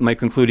my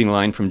concluding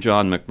line from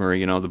John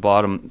McMurray, the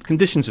bottom,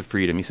 conditions of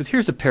freedom. He says,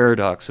 here's a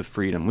paradox of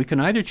freedom. We can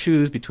either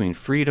choose between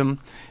freedom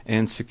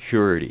and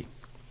security.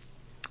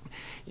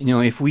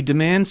 If we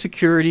demand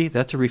security,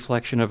 that's a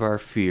reflection of our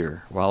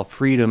fear, while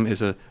freedom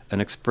is an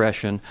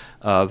expression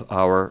of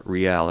our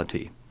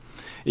reality.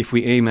 If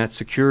we aim at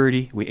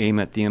security, we aim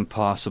at the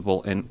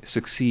impossible and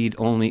succeed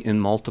only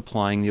in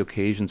multiplying the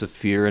occasions of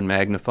fear and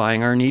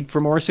magnifying our need for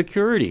more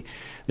security.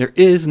 There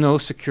is no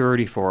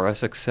security for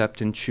us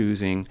except in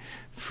choosing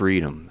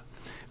freedom.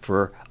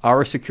 For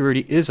our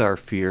security is our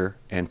fear,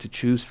 and to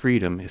choose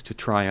freedom is to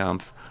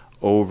triumph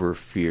over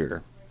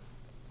fear.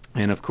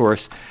 And of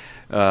course,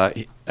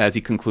 as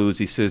he concludes,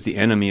 he says, the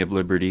enemy of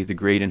liberty, the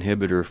great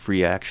inhibitor of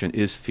free action,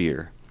 is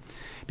fear.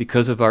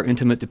 Because of our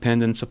intimate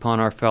dependence upon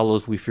our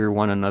fellows, we fear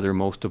one another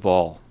most of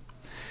all.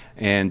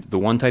 And the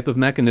one type of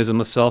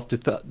mechanism of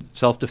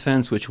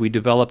self-defense which we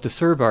develop to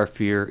serve our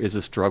fear is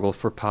a struggle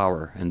for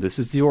power. And this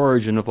is the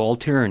origin of all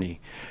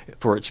tyranny,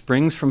 for it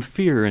springs from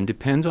fear and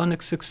depends on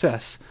its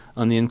success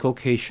on the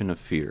inculcation of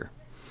fear.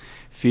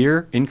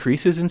 Fear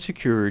increases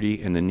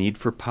insecurity and the need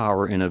for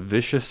power in a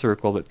vicious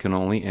circle that can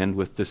only end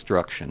with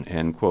destruction,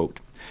 end quote.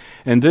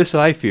 And this,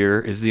 I fear,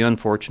 is the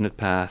unfortunate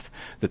path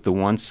that the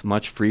once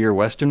much freer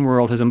Western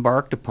world has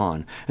embarked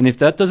upon. And if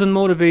that doesn't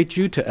motivate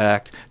you to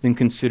act, then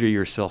consider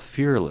yourself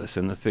fearless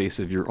in the face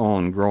of your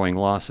own growing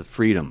loss of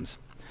freedoms.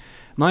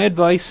 My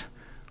advice?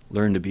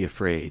 Learn to be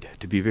afraid,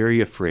 to be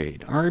very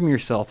afraid. Arm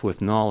yourself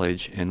with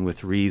knowledge and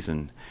with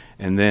reason,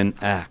 and then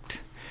act.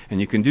 And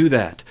you can do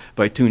that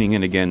by tuning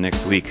in again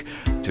next week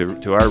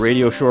to our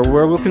radio show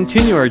where we'll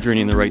continue our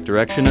journey in the right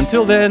direction.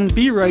 Until then,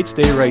 be right,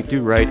 stay right,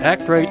 do right,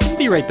 act right.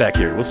 Be right back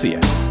here. We'll see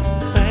ya.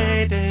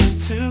 Fade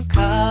into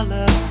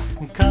color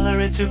and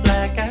color into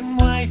black and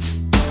white.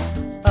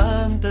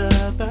 Under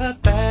the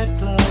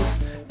bedclothes,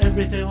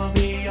 everything will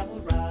be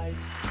alright.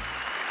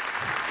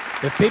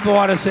 If people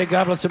want to say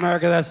God bless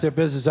America, that's their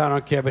business. I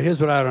don't care. But here's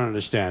what I don't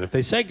understand. If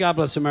they say God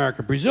bless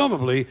America,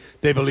 presumably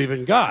they believe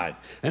in God.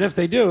 And if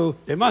they do,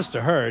 they must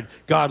have heard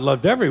God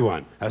loved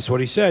everyone. That's what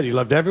he said. He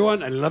loved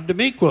everyone and he loved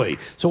them equally.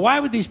 So why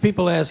would these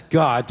people ask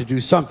God to do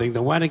something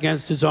that went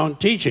against his own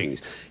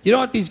teachings? You know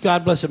what these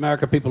God bless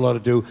America people ought to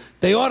do?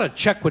 They ought to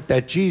check with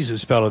that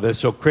Jesus fellow they're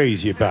so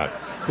crazy about.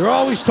 They're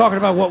always talking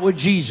about what would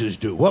Jesus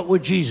do? What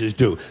would Jesus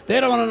do?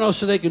 They don't want to know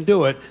so they can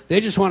do it.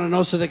 They just want to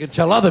know so they can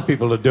tell other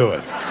people to do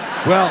it.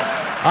 Well,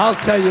 I'll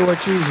tell you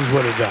what Jesus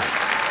would have done.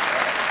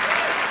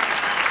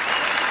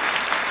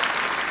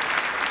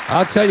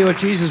 I'll tell you what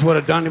Jesus would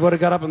have done. He would have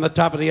got up on the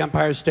top of the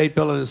Empire State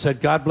Building and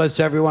said, God bless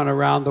everyone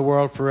around the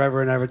world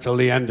forever and ever till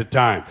the end of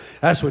time.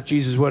 That's what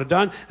Jesus would have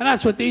done, and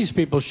that's what these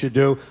people should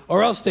do,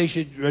 or else they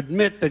should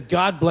admit that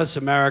God bless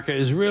America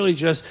is really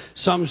just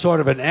some sort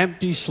of an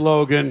empty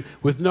slogan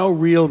with no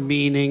real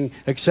meaning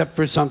except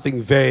for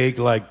something vague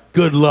like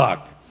good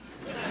luck.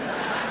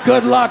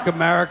 Good luck,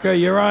 America,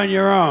 you're on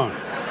your own,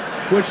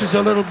 which is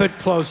a little bit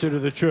closer to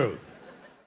the truth.